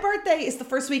 My birthday is the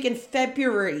first week in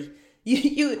February.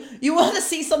 You want to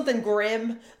see something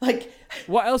grim? Like,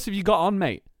 what else have you got on,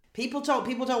 mate? People don't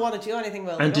want to do anything,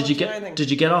 Will. And did you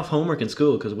get off homework in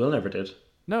school? Because Will never did.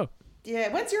 No.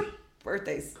 Yeah, when's your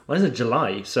birthdays? When is it?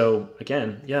 July. So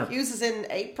again, yeah. Hughes is in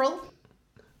April.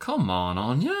 Come on,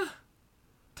 Anya.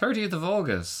 30th of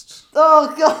August.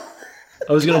 Oh god.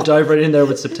 I was going to dive right in there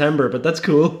with September, but that's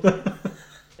cool.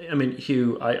 I mean,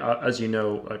 Hugh, I as you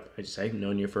know, I've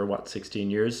known you for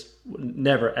 16 years.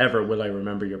 Never ever will I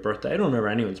remember your birthday. I don't remember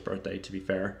anyone's birthday, to be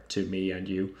fair to me and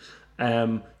you.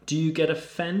 Do you get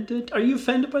offended? Are you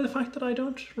offended by the fact that I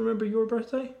don't remember your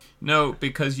birthday? No,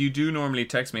 because you do normally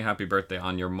text me happy birthday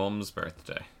on your mum's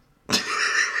birthday.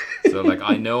 So, like,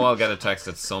 I know I'll get a text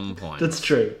at some point. That's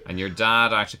true. And your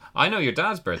dad actually... I know your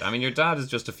dad's birthday. I mean, your dad is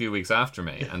just a few weeks after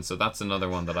me. And so that's another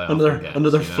one that I often get.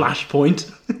 Another flashpoint.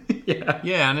 Yeah.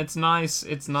 Yeah, and it's nice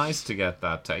to get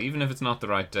that. Even if it's not the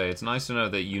right day, it's nice to know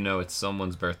that you know it's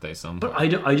someone's birthday somewhere.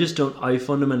 But I just don't... I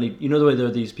fundamentally... You know the way there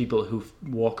are these people who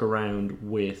walk around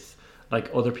with, like,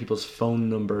 other people's phone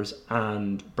numbers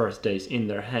and birthdays in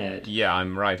their head. Yeah,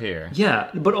 I'm right here. Yeah,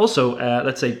 but also,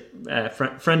 let's say,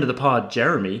 friend of the pod,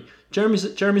 Jeremy...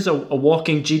 Jeremy's a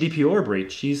walking GDPR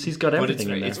breach. He's got everything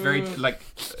in there.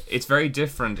 It's very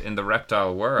different in the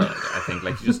reptile world. I think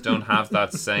you just don't have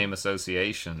that same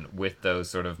association with those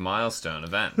sort of milestone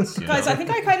events. Guys, I think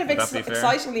I kind of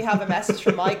excitingly have a message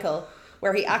from Michael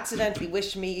where he accidentally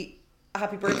wished me a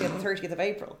happy birthday on the 30th of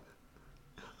April.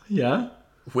 Yeah,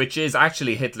 which is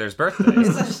actually Hitler's birthday.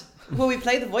 Is it? Will we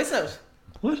play the voice note?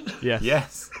 What?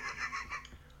 Yes.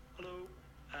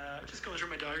 Just going through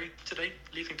my diary today,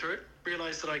 leafing through it,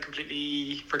 realised that I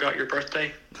completely forgot your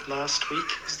birthday last week.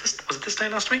 Was it this day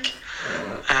last week?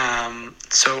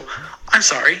 So I'm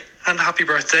sorry, and happy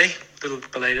birthday, a little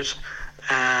belated.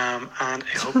 And I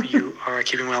hope you are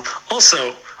keeping well.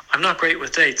 Also, I'm not great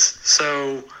with dates,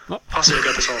 so possibly I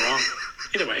got this all wrong.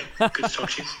 Either way, good to talk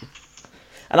to you.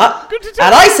 And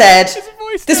I said,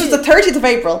 this was the 30th of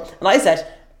April, and I said,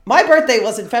 my birthday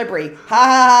was in February. Ha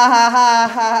ha ha ha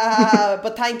ha ha.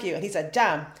 But thank you. And he said,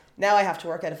 damn, now I have to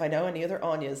work out if I know any other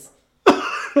Anyas.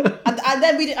 and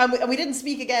then we didn't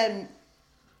speak again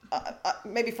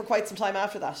maybe for quite some time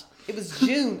after that. It was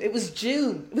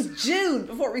June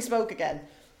before we spoke again.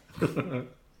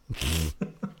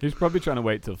 He's probably trying to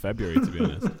wait till February, to be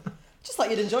honest. Just thought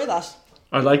you'd enjoy that.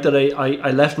 I like that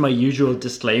I left my usual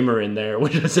disclaimer in there,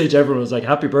 which I say to everyone was like,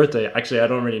 happy birthday. Actually, I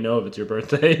don't really know if it's your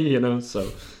birthday,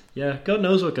 so yeah, God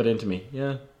knows what got into me.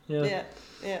 Yeah.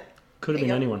 Could have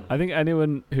been anyone. I think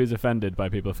anyone who's offended by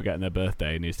people forgetting their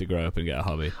birthday needs to grow up and get a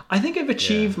hobby. I think I've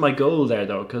achieved my goal there,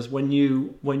 though, because when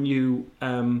you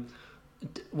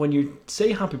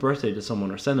say happy birthday to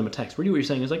someone or send them a text, really what you're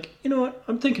saying is like, you know what,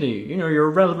 I'm thinking of you. You know, you're a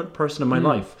relevant person in my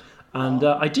life. And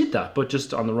I did that, but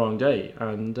just on the wrong day.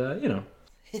 And,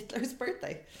 Hitler's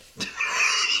birthday.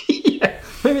 Yeah,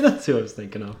 maybe that's who I was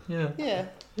thinking of. Yeah,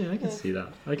 I can see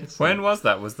that. When was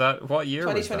that? Was that what year?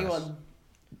 2021.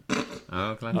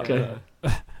 Oh, glad. Okay.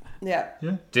 Yeah.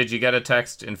 Did you get a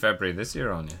text in February this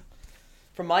year, Anya?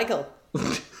 From Michael.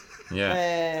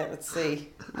 Yeah. Let's see.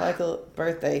 Michael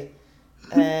birthday.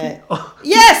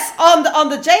 Yes, on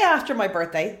the day after my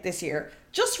birthday this year.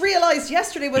 Just realised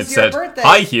yesterday was your birthday.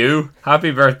 Hi Hugh,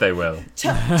 happy birthday, Will.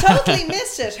 Totally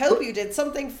missed it. Hope you did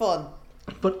something fun.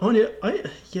 But Anya,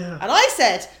 And I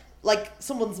said, like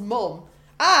someone's mum,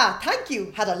 thank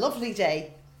you, had a lovely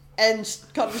day. End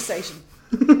conversation.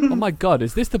 Oh my God,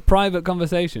 is this the private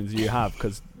conversations you have?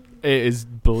 Because it is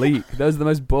bleak. Those are the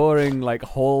most boring,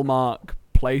 Hallmark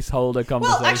placeholder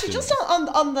conversations. Well, actually, just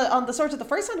on the sort of the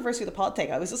first anniversary of the pod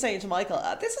thing, I was just saying to Michael,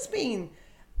 this has been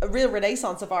a real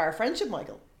renaissance of our friendship,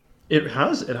 Michael. It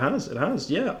has.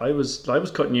 Yeah, I was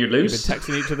cutting you loose. You've been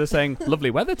texting each other saying,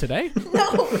 lovely weather today.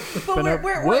 No, but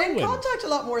we're in contact a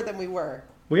lot more than we were.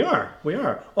 We are.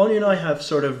 Anya and I have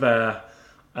sort of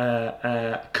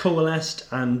coalesced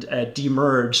and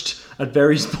demerged at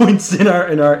various points in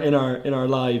our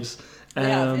lives.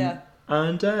 Yeah.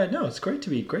 And no, it's great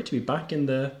to be back in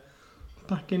Anya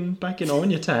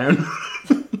Town.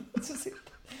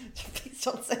 Please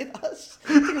don't say that.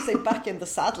 I think you say back in the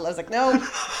saddle. I was like, no,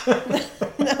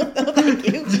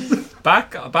 thank you.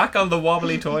 Back on the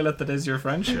wobbly toilet that is your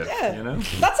friendship. Yeah,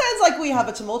 that sounds like we have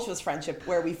a tumultuous friendship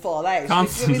where we fall out.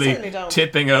 Constantly we certainly don't.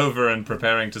 tipping over and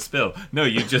preparing to spill. No,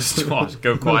 you just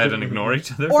go quiet and ignore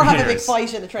each other. Or for have years. a big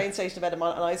fight in a train station about an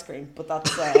ice cream. But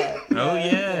that's. Oh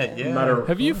yeah.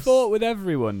 Have you fought with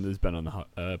everyone that's been on the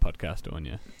podcast,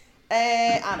 Anya?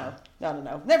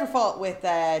 No. Never fought with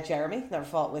Jeremy. Never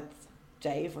fought with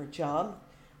Dave or John.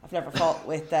 I've never fought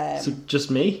with. So just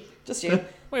me. Just you.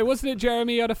 Wait, wasn't it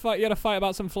Jeremy? You had a fight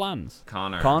about some flans.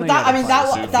 Connor.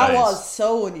 That was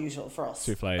so unusual for us.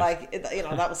 Soufflés.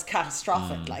 That was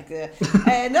catastrophic.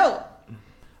 No.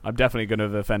 I'm definitely going to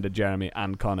have offended Jeremy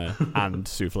and Connor and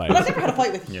Soufflés. But I've never had a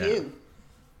fight with you.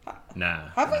 Nah.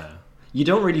 Have we? You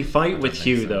don't really fight with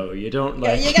Hugh, though. You don't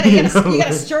Yeah, like. you get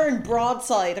a stern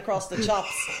broadside across the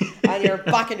chops, and you're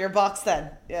back in your box then.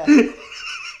 Yeah.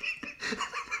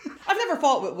 I've never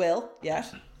fought with Will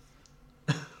yet.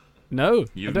 No,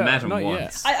 You've met him not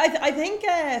once. Yet. I think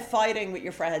fighting with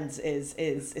your friends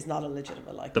is not a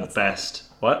legitimate like. The that's- best.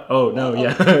 What? Oh no,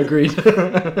 yeah, agreed.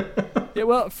 Yeah,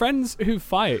 well, friends who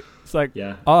fight, it's like,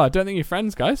 Yeah. oh, I don't think you're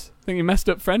friends, guys. I think you messed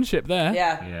up friendship there.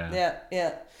 Yeah.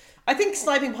 I think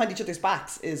sniping behind each other's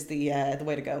backs is the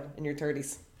way to go in your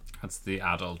 30s. That's the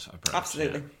adult approach.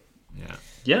 Absolutely. Yeah.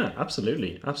 Yeah,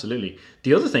 absolutely.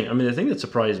 The other thing, I mean, the thing that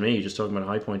surprised me, just talking about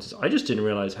high points, is I just didn't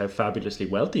realize how fabulously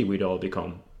wealthy we'd all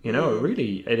become. You know, it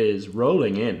is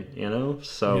rolling in. You know,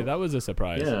 so Yeah, that was a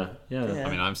surprise. yeah. I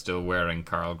mean, I'm still wearing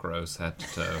Carl Gross head to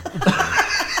toe.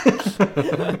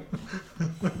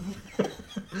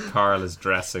 Carl is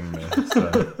dressing me.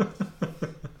 So.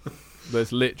 But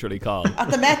it's literally Carl. At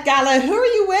the Met Gala, who are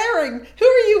you wearing?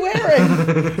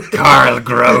 Carl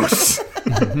Gross.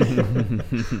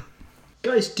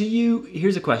 Guys,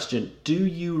 here's a question. Do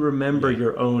you remember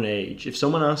your own age? If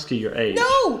someone asks you your age...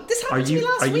 No, this happened to me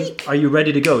last week. Are you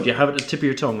ready to go? Do you have it at the tip of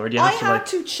your tongue? Or do you I have to had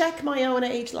to check my own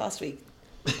age last week.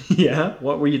 Yeah?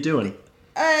 What were you doing?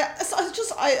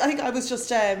 So I think I was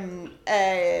just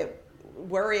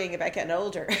worrying about getting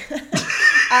older.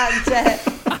 And...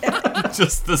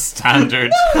 Just the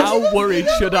standard. How worried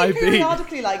should I be?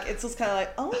 Periodically, like, it's just kind of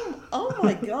like, oh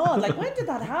my God, like, when did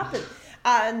that happen?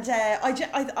 And I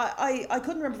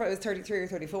couldn't remember if I was 33 or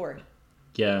 34.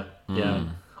 Yeah.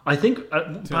 I think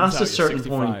past a certain 65.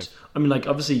 point, I mean, like,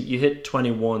 obviously you hit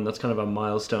 21, that's kind of a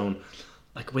milestone.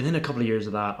 Like, within a couple of years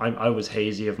of that, I was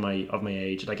hazy of my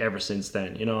age, like, ever since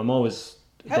then. You know, I'm always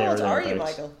How there. old are you,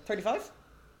 thereabouts. Michael? 35?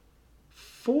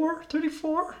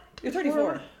 34? You're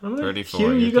 34. Am I? 34, Hugh,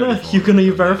 you're you gonna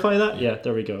 34. verify that? Yeah,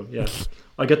 there we go. Yeah,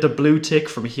 I get the blue tick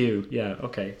from Hugh. Yeah,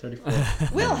 okay, 34.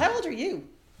 Will, how old are you?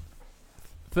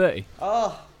 30.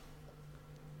 Oh,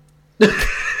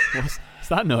 What's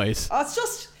that noise? it's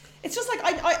just like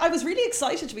I was really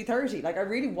excited to be 30. Like, I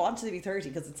really wanted to be 30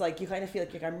 because it's like you kind of feel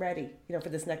like I'm ready, you know, for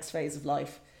this next phase of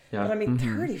life. Yeah. But I mean,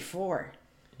 34.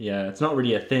 Yeah, it's not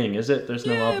really a thing, is it? There's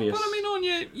no Yeah, obvious. but I mean,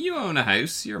 Anya, you own a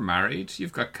house, you're married,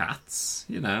 you've got cats,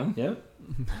 you know. Yeah.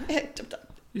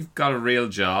 You've got a real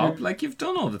job. Like, you've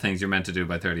done all the things you're meant to do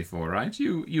by 34, right?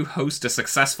 You host a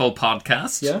successful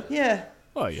podcast. Yeah. Yeah.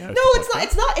 Oh, yeah. No,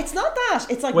 it's not that.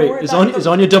 It's like Wait, more is that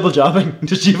Anya double jobbing?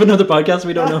 Does she have another podcast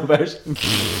we don't know about?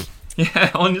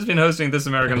 Yeah, Anya's been hosting This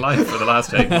American Life for the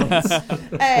last 8 months.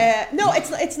 No,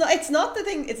 it's not the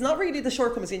thing. It's not really the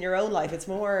shortcomings in your own life. It's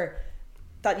more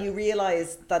that you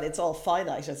realize that it's all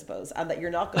finite, I suppose, and that you're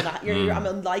not gonna. I'm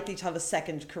unlikely to have a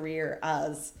second career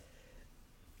as,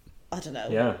 I don't know.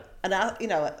 Yeah. And I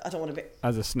don't want to be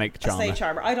As a snake a charmer. snake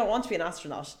charmer. I don't want to be an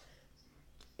astronaut.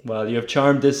 Well, you have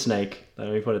charmed this snake. Let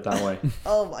me put it that way.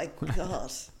 Oh my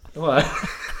God. What?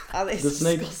 And it's The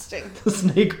snake. disgusting. The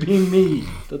snake being me.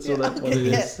 That's what it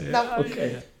is. Yeah. No,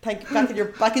 Okay. thank you.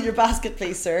 Back in your basket,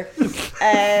 please, sir.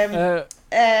 Yeah.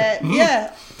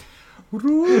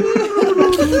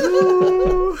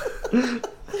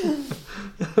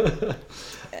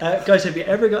 Guys, have you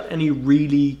ever got any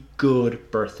really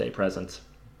good birthday presents?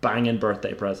 Banging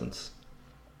birthday presents.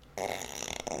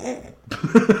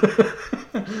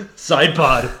 Side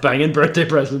pod, banging birthday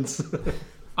presents.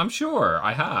 I'm sure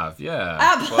I have, yeah.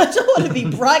 But I don't want to be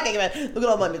bragging about, look at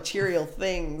all my material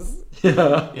things.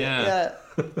 Yeah. Yeah.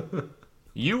 Yeah.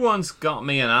 You once got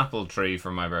me an apple tree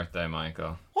for my birthday,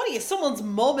 Michael. What are you, someone's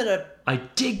mum in a... I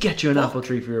did get you an apple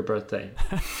tree for your birthday.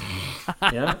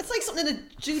 Yeah. It's like something in a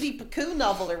Judy Picoult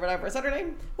novel or whatever. Is that her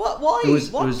name? What? Why? It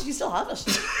was- What? Do you still have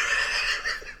it?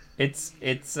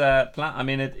 It's I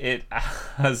mean, it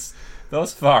has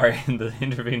thus far in the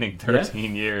intervening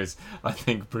 13 years, I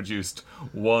think, produced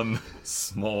one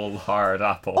small hard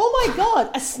apple. Oh my God!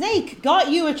 A snake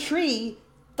got you a tree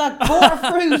that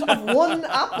bore fruit of one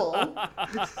apple.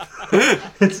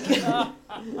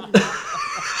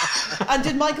 And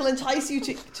did Michael entice you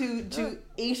to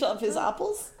eat of his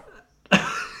apples?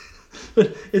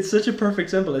 But it's such a perfect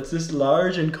symbol. It's this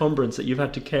large encumbrance that you've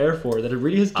had to care for that it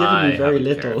really has given me very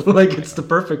haven't cared little. for Like, it's the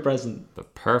perfect present. The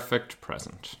perfect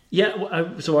present. Yeah,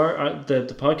 well, so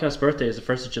the podcast birthday is the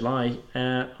 1st of July.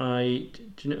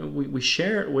 We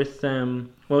share it with a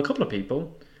couple of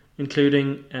people,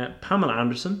 including Pamela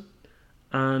Anderson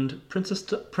and Princess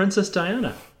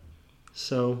Diana.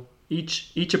 So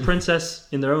each a princess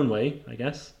in their own way, I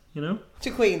guess. You know,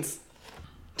 Two queens.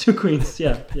 two queens.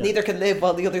 Yeah. Neither can live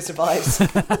while the other survives.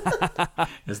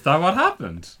 Is that what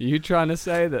happened? Are you trying to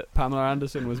say that Pamela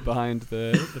Anderson was behind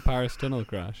the Paris tunnel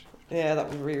crash? Yeah, that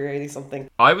would be really something.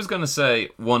 I was going to say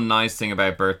one nice thing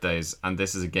about birthdays, and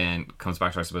this is again comes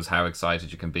back to, I suppose, how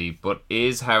excited you can be, but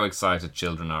is how excited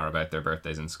children are about their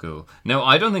birthdays in school. No,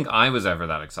 I don't think I was ever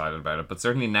that excited about it, but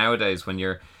certainly nowadays when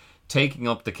you're taking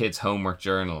up the kids' homework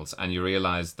journals and you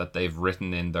realise that they've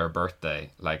written in their birthday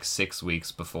like 6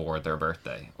 weeks before their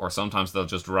birthday, or sometimes they'll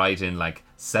just write in like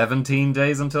 17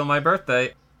 days until my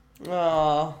birthday.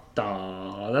 Oh,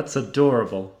 that's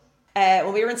adorable.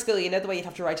 when we were in school, you know the way you'd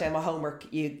have to write down my homework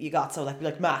you got, so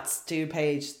like maths, do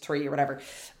page 3 or whatever.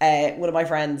 One of my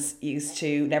friends used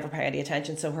to never pay any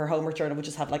attention, so her homework journal would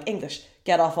just have like English,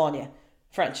 get off on you,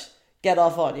 French, get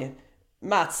off on you,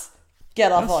 maths,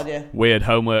 get off on you. Weird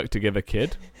homework to give a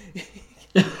kid.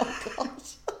 Oh God.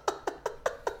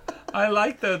 I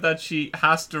like though that she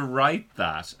has to write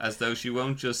that as though she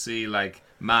won't just see like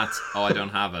maths, oh I don't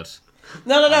have it.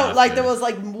 No. Like there was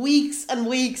like weeks and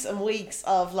weeks and weeks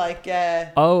of like.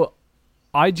 Oh,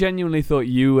 I genuinely thought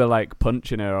you were like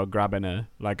punching her or grabbing her.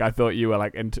 Like I thought you were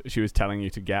like she was telling you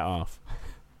to get off.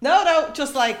 No,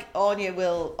 just like Anya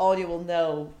will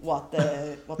know what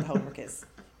the homework is,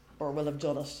 or will have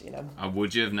done it. You know.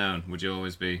 Would you have known? Would you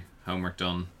always be homework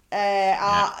done?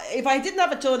 If I didn't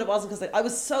have it done, it wasn't because I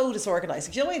was so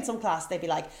disorganised. You know, in some class they'd be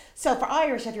like, so for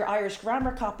Irish, you have your Irish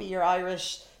grammar copy, your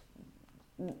Irish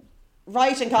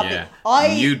writing copy.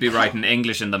 Yeah. You'd be writing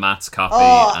English in the maths copy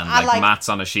and like maths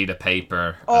on a sheet of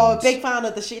paper. Oh, big fan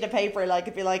of the sheet of paper. Like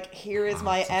it'd be like, here is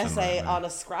my essay on a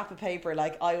scrap of paper.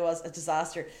 Like I was a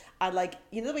disaster. And like,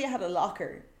 you know the way you had a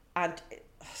locker and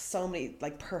so many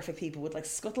like perfect people would like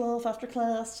scuttle off after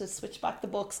class to switch back the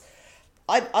books.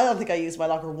 I don't think I used my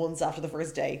locker once after the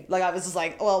first day. Like I was just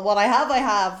like, well, what I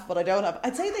have, what I don't have.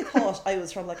 I'd say they thought I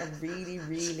was from like a really,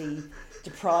 really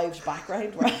deprived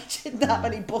background where I didn't have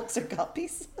any books or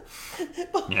copies.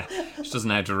 Yeah, she doesn't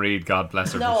know how to read, God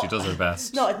bless her, but she does her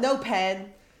best. No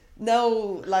pen,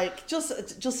 no, like just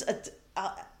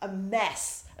a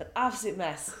mess, an absolute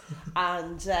mess.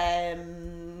 And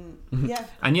yeah.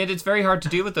 And yet it's very hard to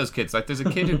deal with those kids. Like there's a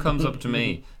kid who comes up to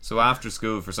me, so after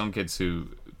school, for some kids who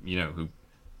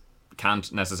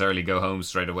can't necessarily go home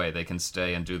straight away, they can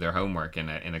stay and do their homework in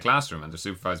a classroom, and they're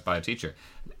supervised by a teacher.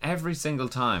 Every single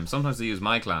time, sometimes they use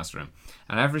my classroom,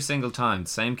 and every single time the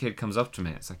same kid comes up to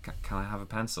me, it's like, can I have a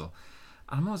pencil?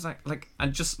 And I'm always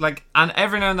and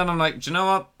every now and then I'm like, do you know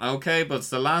what, okay, but it's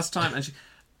the last time. And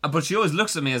she always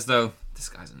looks at me as though this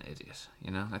guy's an idiot,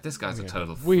 you know, like this guy's a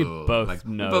total fool. We both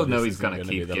know he's gonna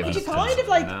keep giving But us you kind of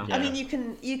like, you know? I mean,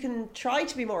 you can try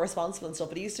to be more responsible and stuff,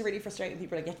 but it used to really frustrate when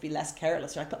people like get to be less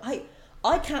careless, right? But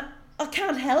I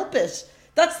can't help it.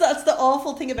 That's the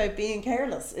awful thing about being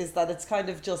careless, is that it's kind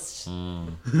of just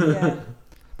yeah.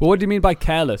 But what do you mean by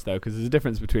careless though? Because there's a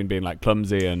difference between being like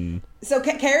clumsy and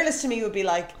careless to me would be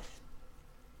like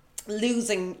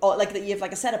losing, like that you have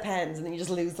like a set of pens and then you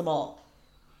just lose them all.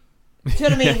 Do you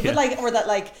know what I mean? Yeah. But like, or that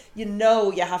like, you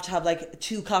know, you have to have like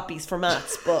 2 copies for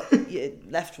maths, but you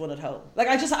left one at home. Like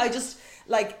I just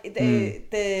like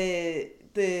the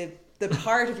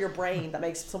part of your brain that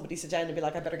makes somebody sit down and be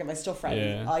like, I better get my stuff ready.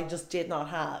 Yeah. I just did not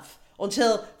have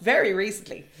until very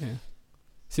recently. Yeah.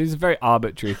 Seems a very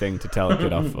arbitrary thing to tell a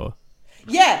kid off for.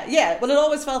 Yeah. Well, it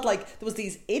always felt like there was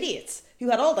these idiots who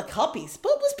had all the copies, but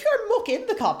it was pure muck in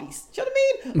the copies. Do you know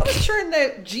what I mean? I was churning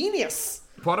out genius.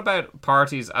 What about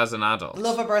parties as an adult?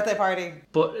 Love a birthday party.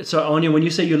 But so Anya, when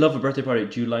you say you love a birthday party,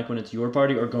 do you like when it's your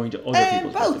party or going to other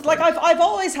people's both. Like I've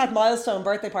always had milestone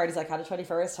birthday parties. Like had a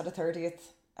 21st, had a 30th.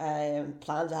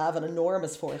 Plan to have an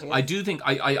enormous 40th. I do think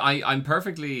I'm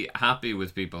perfectly happy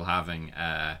with people having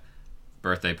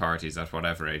birthday parties at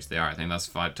whatever age they are. I think that's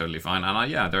totally fine,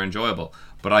 and they're enjoyable.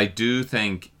 But I do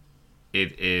think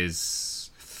it is.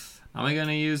 Am I going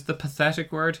to use the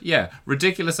pathetic word? Yeah,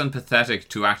 ridiculous and pathetic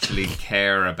to actually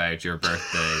care about your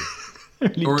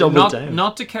birthday. Or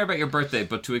not to care about your birthday,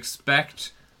 but to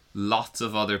expect lots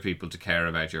of other people to care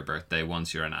about your birthday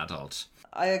once you're an adult.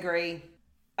 I agree.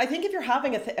 I think if you're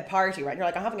having a party, right, you're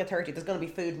like, I'm having a 30, there's going to be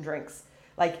food and drinks.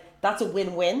 Like, that's a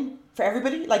win-win for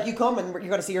everybody. Like, you come and you're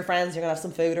going to see your friends, you're going to have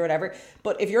some food or whatever.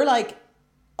 But if you're like,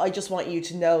 I just want you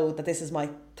to know that this is my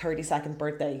 32nd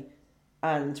birthday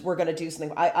and we're going to do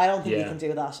something, I don't think you can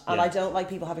do that. And I don't like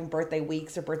people having birthday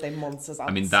weeks or birthday months as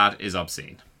adults. I mean, that is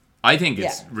obscene. I think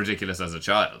it's ridiculous as a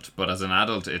child, but as an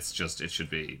adult, it should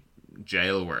be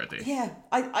jail worthy. Yeah,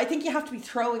 I think you have to be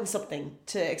throwing something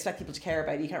to expect people to care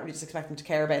about. You can't really just expect them to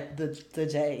care about the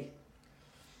day.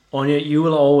 Anya, you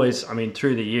will always, I mean,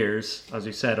 through the years, as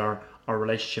we said, our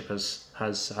relationship has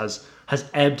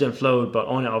ebbed and flowed, but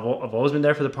Anya, I've always been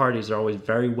there for the parties. They're always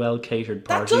very well catered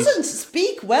parties. That doesn't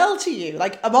speak well to you.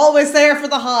 Like, I'm always there for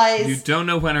the highs. You don't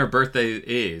know when her birthday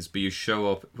is, but you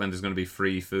show up when there's going to be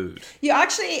free food. You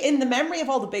actually, in the memory of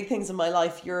all the big things in my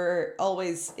life, you're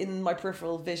always in my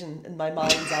peripheral vision, in my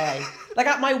mind's eye. Like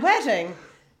at my wedding,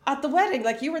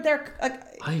 like you were there. Like,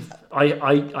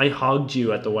 I hogged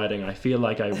you at the wedding. I feel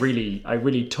like I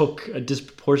really took a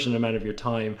disproportionate amount of your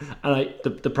time, and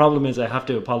the problem is I have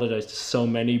to apologize to so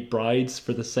many brides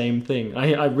for the same thing.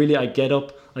 I get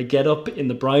up in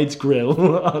the bride's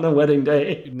grill on a wedding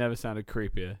day. You've never sounded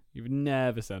creepier.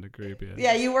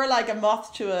 yeah, you were like a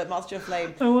moth to a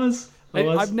flame. I was.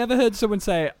 I've never heard someone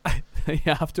say you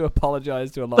have to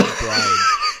apologize to a lot of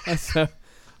brides.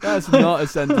 That's not a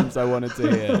sentence I wanted to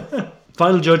hear.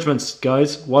 Final judgments,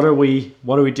 guys. What are we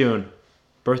doing?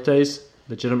 Birthdays,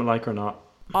 legitimate like or not?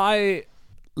 I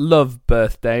love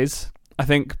birthdays. I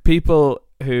think people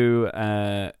who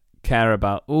care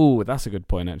about... Ooh, that's a good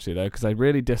point actually though, because I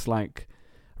really dislike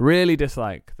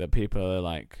that people are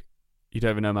like, you don't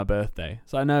even know my birthday.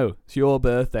 So I know, it's your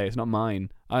birthday, it's not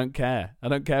mine. I don't care. I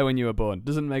don't care when you were born. It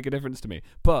doesn't make a difference to me.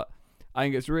 But I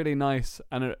think it's really nice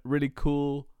and a really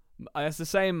cool... It's the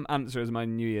same answer as my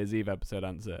New Year's Eve episode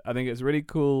answer. I think it's a really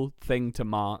cool thing to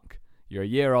mark. You're a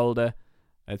year older.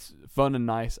 It's fun and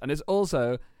nice. And it's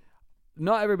also,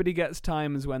 not everybody gets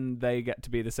times when they get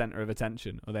to be the center of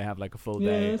attention or they have like a full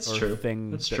day a thing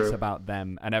that's about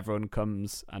them and everyone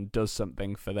comes and does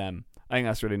something for them. I think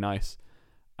that's really nice.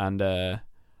 And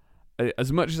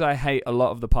as much as I hate a lot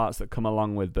of the parts that come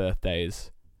along with birthdays,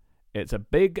 it's a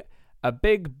big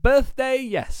birthday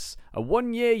yes. A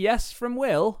 1 year yes from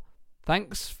Will.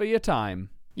 Thanks for your time.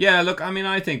 Yeah, look, I mean,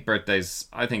 I think birthdays,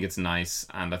 I think it's nice,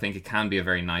 and I think it can be a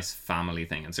very nice family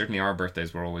thing. And certainly our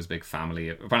birthdays were always big family.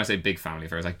 When I say big family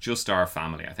affairs, like just our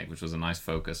family, I think, which was a nice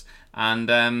focus. And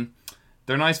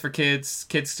they're nice for kids.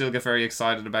 Kids still get very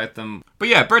excited about them. But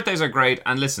yeah, birthdays are great.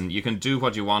 And listen, you can do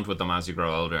what you want with them as you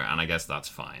grow older, and I guess that's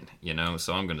fine, you know?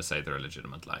 So I'm going to say they're a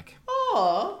legitimate like.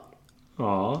 Aww.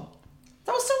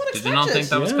 That was so unexpected. Did you not think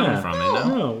that was coming from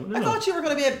me? No. I thought you were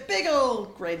going to be a big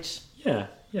old Grinch. Yeah,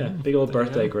 big old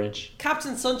birthday Grinch.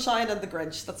 Captain Sunshine and the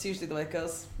Grinch. That's usually the way it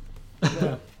goes.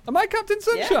 Yeah. Am I Captain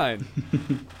Sunshine? Yeah.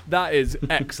 That is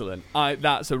excellent.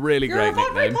 That's a really great nickname.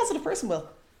 You're a very positive person, Will.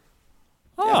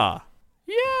 Yeah.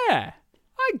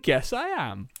 I guess I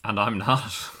am. And I'm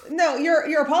not. No,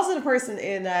 you're a positive person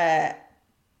in...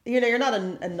 you're not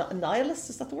a nihilist,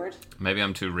 is that the word? Maybe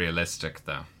I'm too realistic,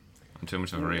 though. I'm too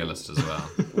much of a realist as well.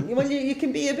 Well, you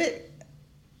can be a bit...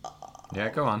 Yeah,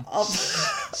 go on.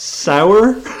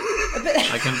 Sour?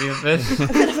 I can be a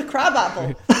bit of a crab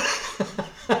apple.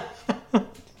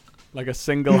 Like a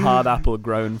single hard apple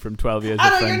grown from 12 years of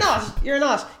friendship. You're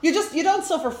not. You don't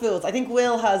suffer fools. I think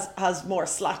Will has more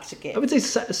slack to give. I would say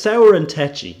sour and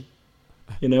tetchy.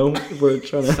 You know, we're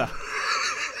trying to...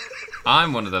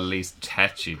 I'm one of the least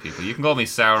tetchy people. You can call me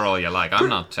sour all you like. I'm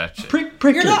not tetchy.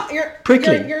 Prickly. You're not.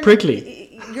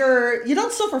 Prickly. You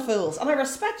don't suffer fools, and I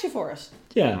respect you for it.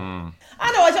 Yeah.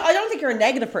 I know. I don't think you're a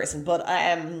negative person, but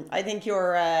I think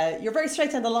you're very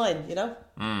straight down the line. You know.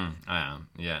 I am.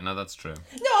 Yeah. No, that's true.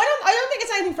 No, I don't think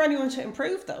it's anything for anyone to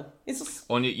improve, though. It's just.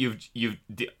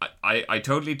 I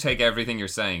totally take everything you're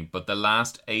saying, but the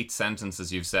last 8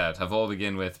 sentences you've said have all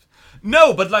begin with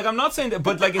no. But like, I'm not saying that.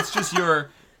 But like, it's just your.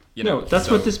 You know, that's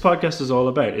what this podcast is all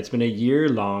about. It's been a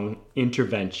year-long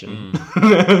intervention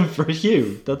for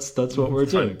Hugh. That's what we're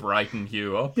doing. Brighten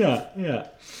Hugh up. Yeah,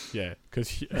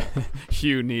 because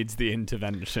Hugh needs the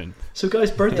intervention. So,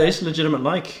 guys, birthdays, legitimate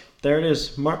like. There it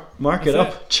is. Mark it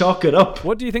up. Chalk it up.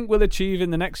 What do you think we'll achieve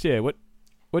in the next year? What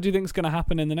do you think is going to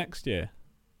happen in the next year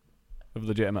of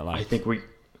legitimate like? Do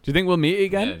you think we'll meet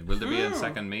again? Yeah, will there be a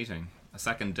second meeting? A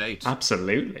second date?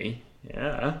 Absolutely.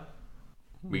 Yeah.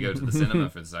 We go to the cinema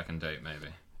for the second date,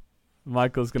 maybe.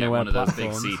 Michael's going to wear one of those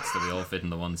platforms. big seats that we all fit in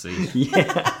the one seat.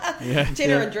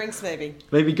 Dinner and drinks, maybe.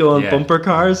 Maybe go on bumper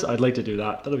cars. I'd like to do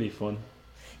that. That'll be fun.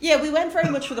 Yeah, we went very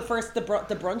much for the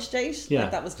brunch date. Yeah,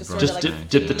 like that was just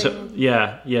dip the toe.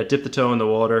 Yeah, dip the toe in the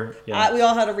water. Yeah. We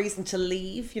all had a reason to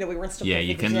leave. You know, we weren't stuck. Yeah,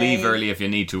 you can leave early if you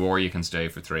need to, or you can stay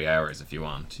for 3 hours if you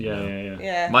want.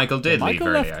 Yeah. Michael did leave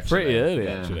early. Left actually, pretty early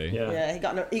actually. Yeah,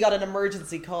 he got an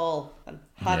emergency call and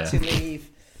had to leave.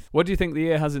 What do you think the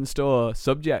year has in store,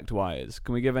 subject-wise?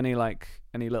 Can we give any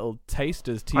little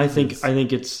tasters? Teasers? I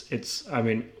think it's. I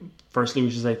mean, firstly,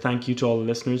 we should say thank you to all the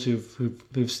listeners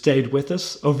who've stayed with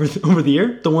us over the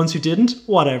year. The ones who didn't,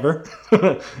 whatever.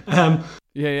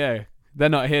 Yeah, they're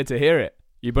not here to hear it.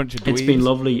 You bunch of dweebs. It's been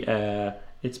lovely.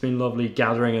 It's been lovely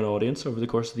gathering an audience over the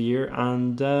course of the year,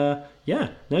 and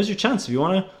now's your chance. If you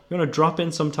wanna drop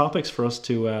in some topics for us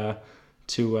to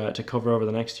cover over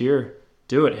the next year.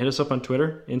 Do it. Hit us up on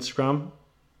Twitter, Instagram,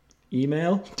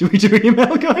 email. Do we do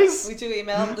email, guys? We do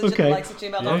email,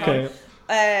 legitimatelikes@gmail.com. Okay.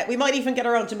 We might even get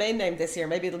our own domain name this year.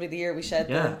 Maybe it'll be the year we shed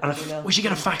Yeah. the email. We should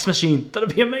get a fax machine.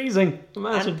 That'd be amazing.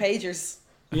 Imagine. And pagers.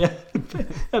 Yeah.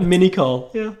 A mini call.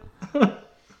 Yeah.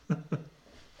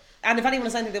 And if anyone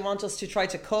has anything they want us to try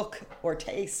to cook or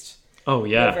taste, Oh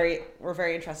yeah. we're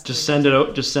very interested. Just send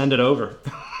it over.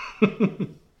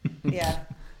 Yeah.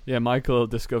 Yeah, Michael will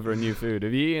discover a new food.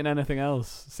 Have you eaten anything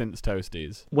else since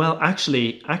Toasties? Well,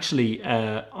 actually,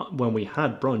 when we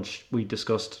had brunch, we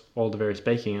discussed all the various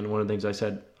baking, and one of the things I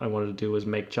said I wanted to do was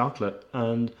make chocolate,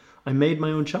 and I made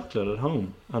my own chocolate at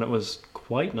home, and it was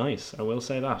quite nice. I will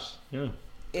say that. Yeah.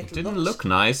 It didn't look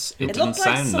nice. It didn't looked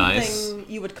like sound something nice.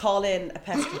 you would call in a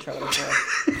pest controller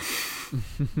for.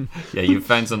 Yeah, you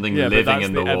found something Yeah, but living that's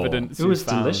in the the wall. evidence It you was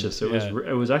found. delicious. It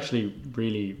Yeah. was actually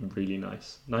really, really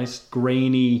nice. Nice,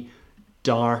 grainy,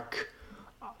 dark.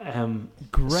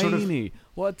 Grainy.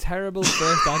 What a terrible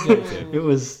first adjective. It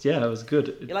was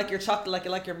good. You like your chocolate like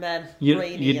you like your men. You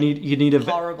Grainy need a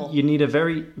horrible. you need a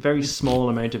very, very small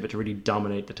amount of it to really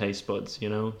dominate the taste buds.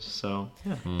 So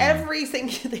yeah. Every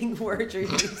single thing word you're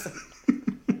using.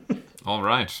 All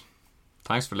right.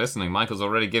 Thanks for listening. Michael's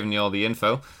already given you all the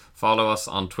info. Follow us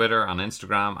on Twitter and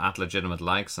Instagram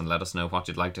 @LegitimateLikes and let us know what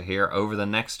you'd like to hear over the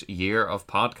next year of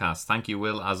podcasts. Thank you,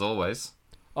 Will, as always.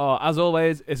 Oh, as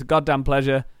always, it's a goddamn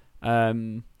pleasure.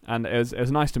 And it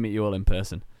was nice to meet you all in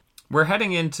person. We're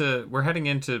heading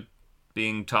into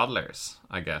being toddlers,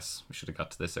 I guess. We should have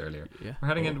got to this earlier. Yeah. We're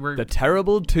heading into The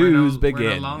terrible twos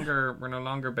begin. We're no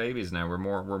longer babies now. We're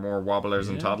more wobblers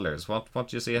and toddlers. What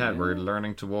do you see ahead? We're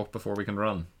learning to walk before we can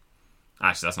run.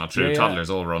 Actually, that's not true. Yeah.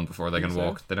 Toddlers all run before they can so.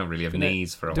 walk. They don't really have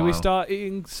knees for a Do while. we start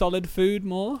eating solid food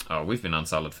more? Oh, we've been on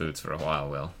solid foods for a while,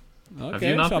 Will. Okay,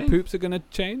 you not so our been? poops are going to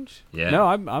change? Yeah. No,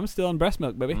 I'm still on breast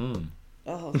milk, baby.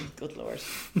 Oh, good lord.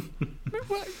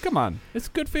 Well, come on. It's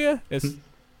good for you. It's No,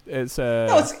 it's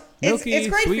milky,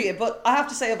 great sweet. for you, but I have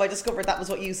to say, if I discovered that was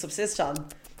what you subsist on,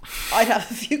 I'd have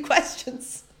a few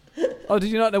questions. Oh, did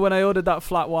you not know when I ordered that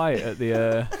flat white at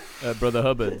the Brother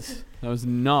Hubbard's? I was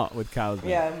not with cow's milk.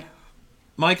 Yeah.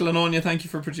 Michael and Anya, thank you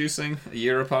for producing a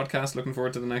year of podcast. Looking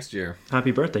forward to the next year.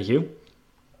 Happy birthday, Hugh.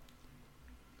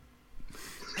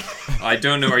 I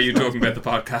don't know, are you talking about the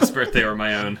podcast birthday or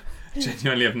my own?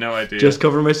 Genuinely have no idea. Just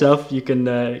cover myself. You can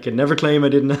never claim I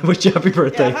didn't wish you happy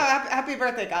birthday. Yeah, happy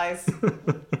birthday, guys.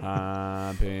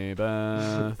 Happy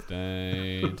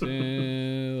birthday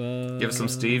to us. Give us some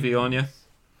Stevie, Anya.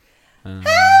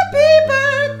 Happy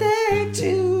birthday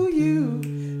to you.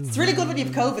 It's really good when you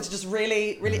have COVID to just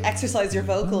really, really exercise your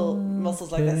vocal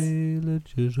muscles like this.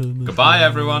 Goodbye,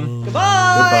 everyone.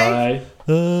 Goodbye.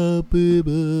 Goodbye. Happy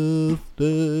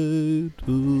birthday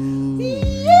to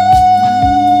you.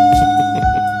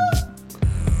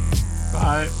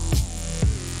 Bye.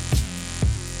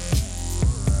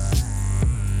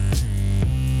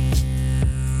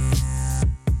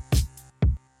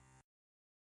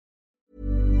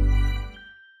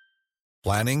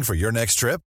 Planning for your next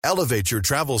trip? Elevate your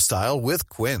travel style with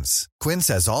Quince. Quince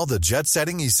has all the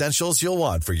jet-setting essentials you'll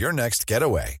want for your next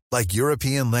getaway, like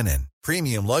European linen,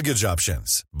 premium luggage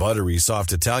options, buttery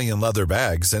soft Italian leather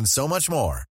bags, and so much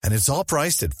more. And it's all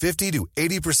priced at 50 to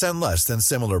 80% less than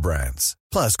similar brands.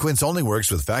 Plus, Quince only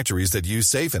works with factories that use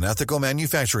safe and ethical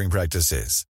manufacturing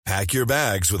practices. Pack your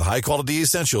bags with high-quality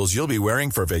essentials you'll be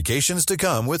wearing for vacations to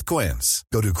come with Quince.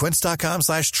 Go to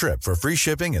quince.com/trip for free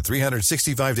shipping and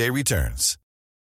 365-day returns.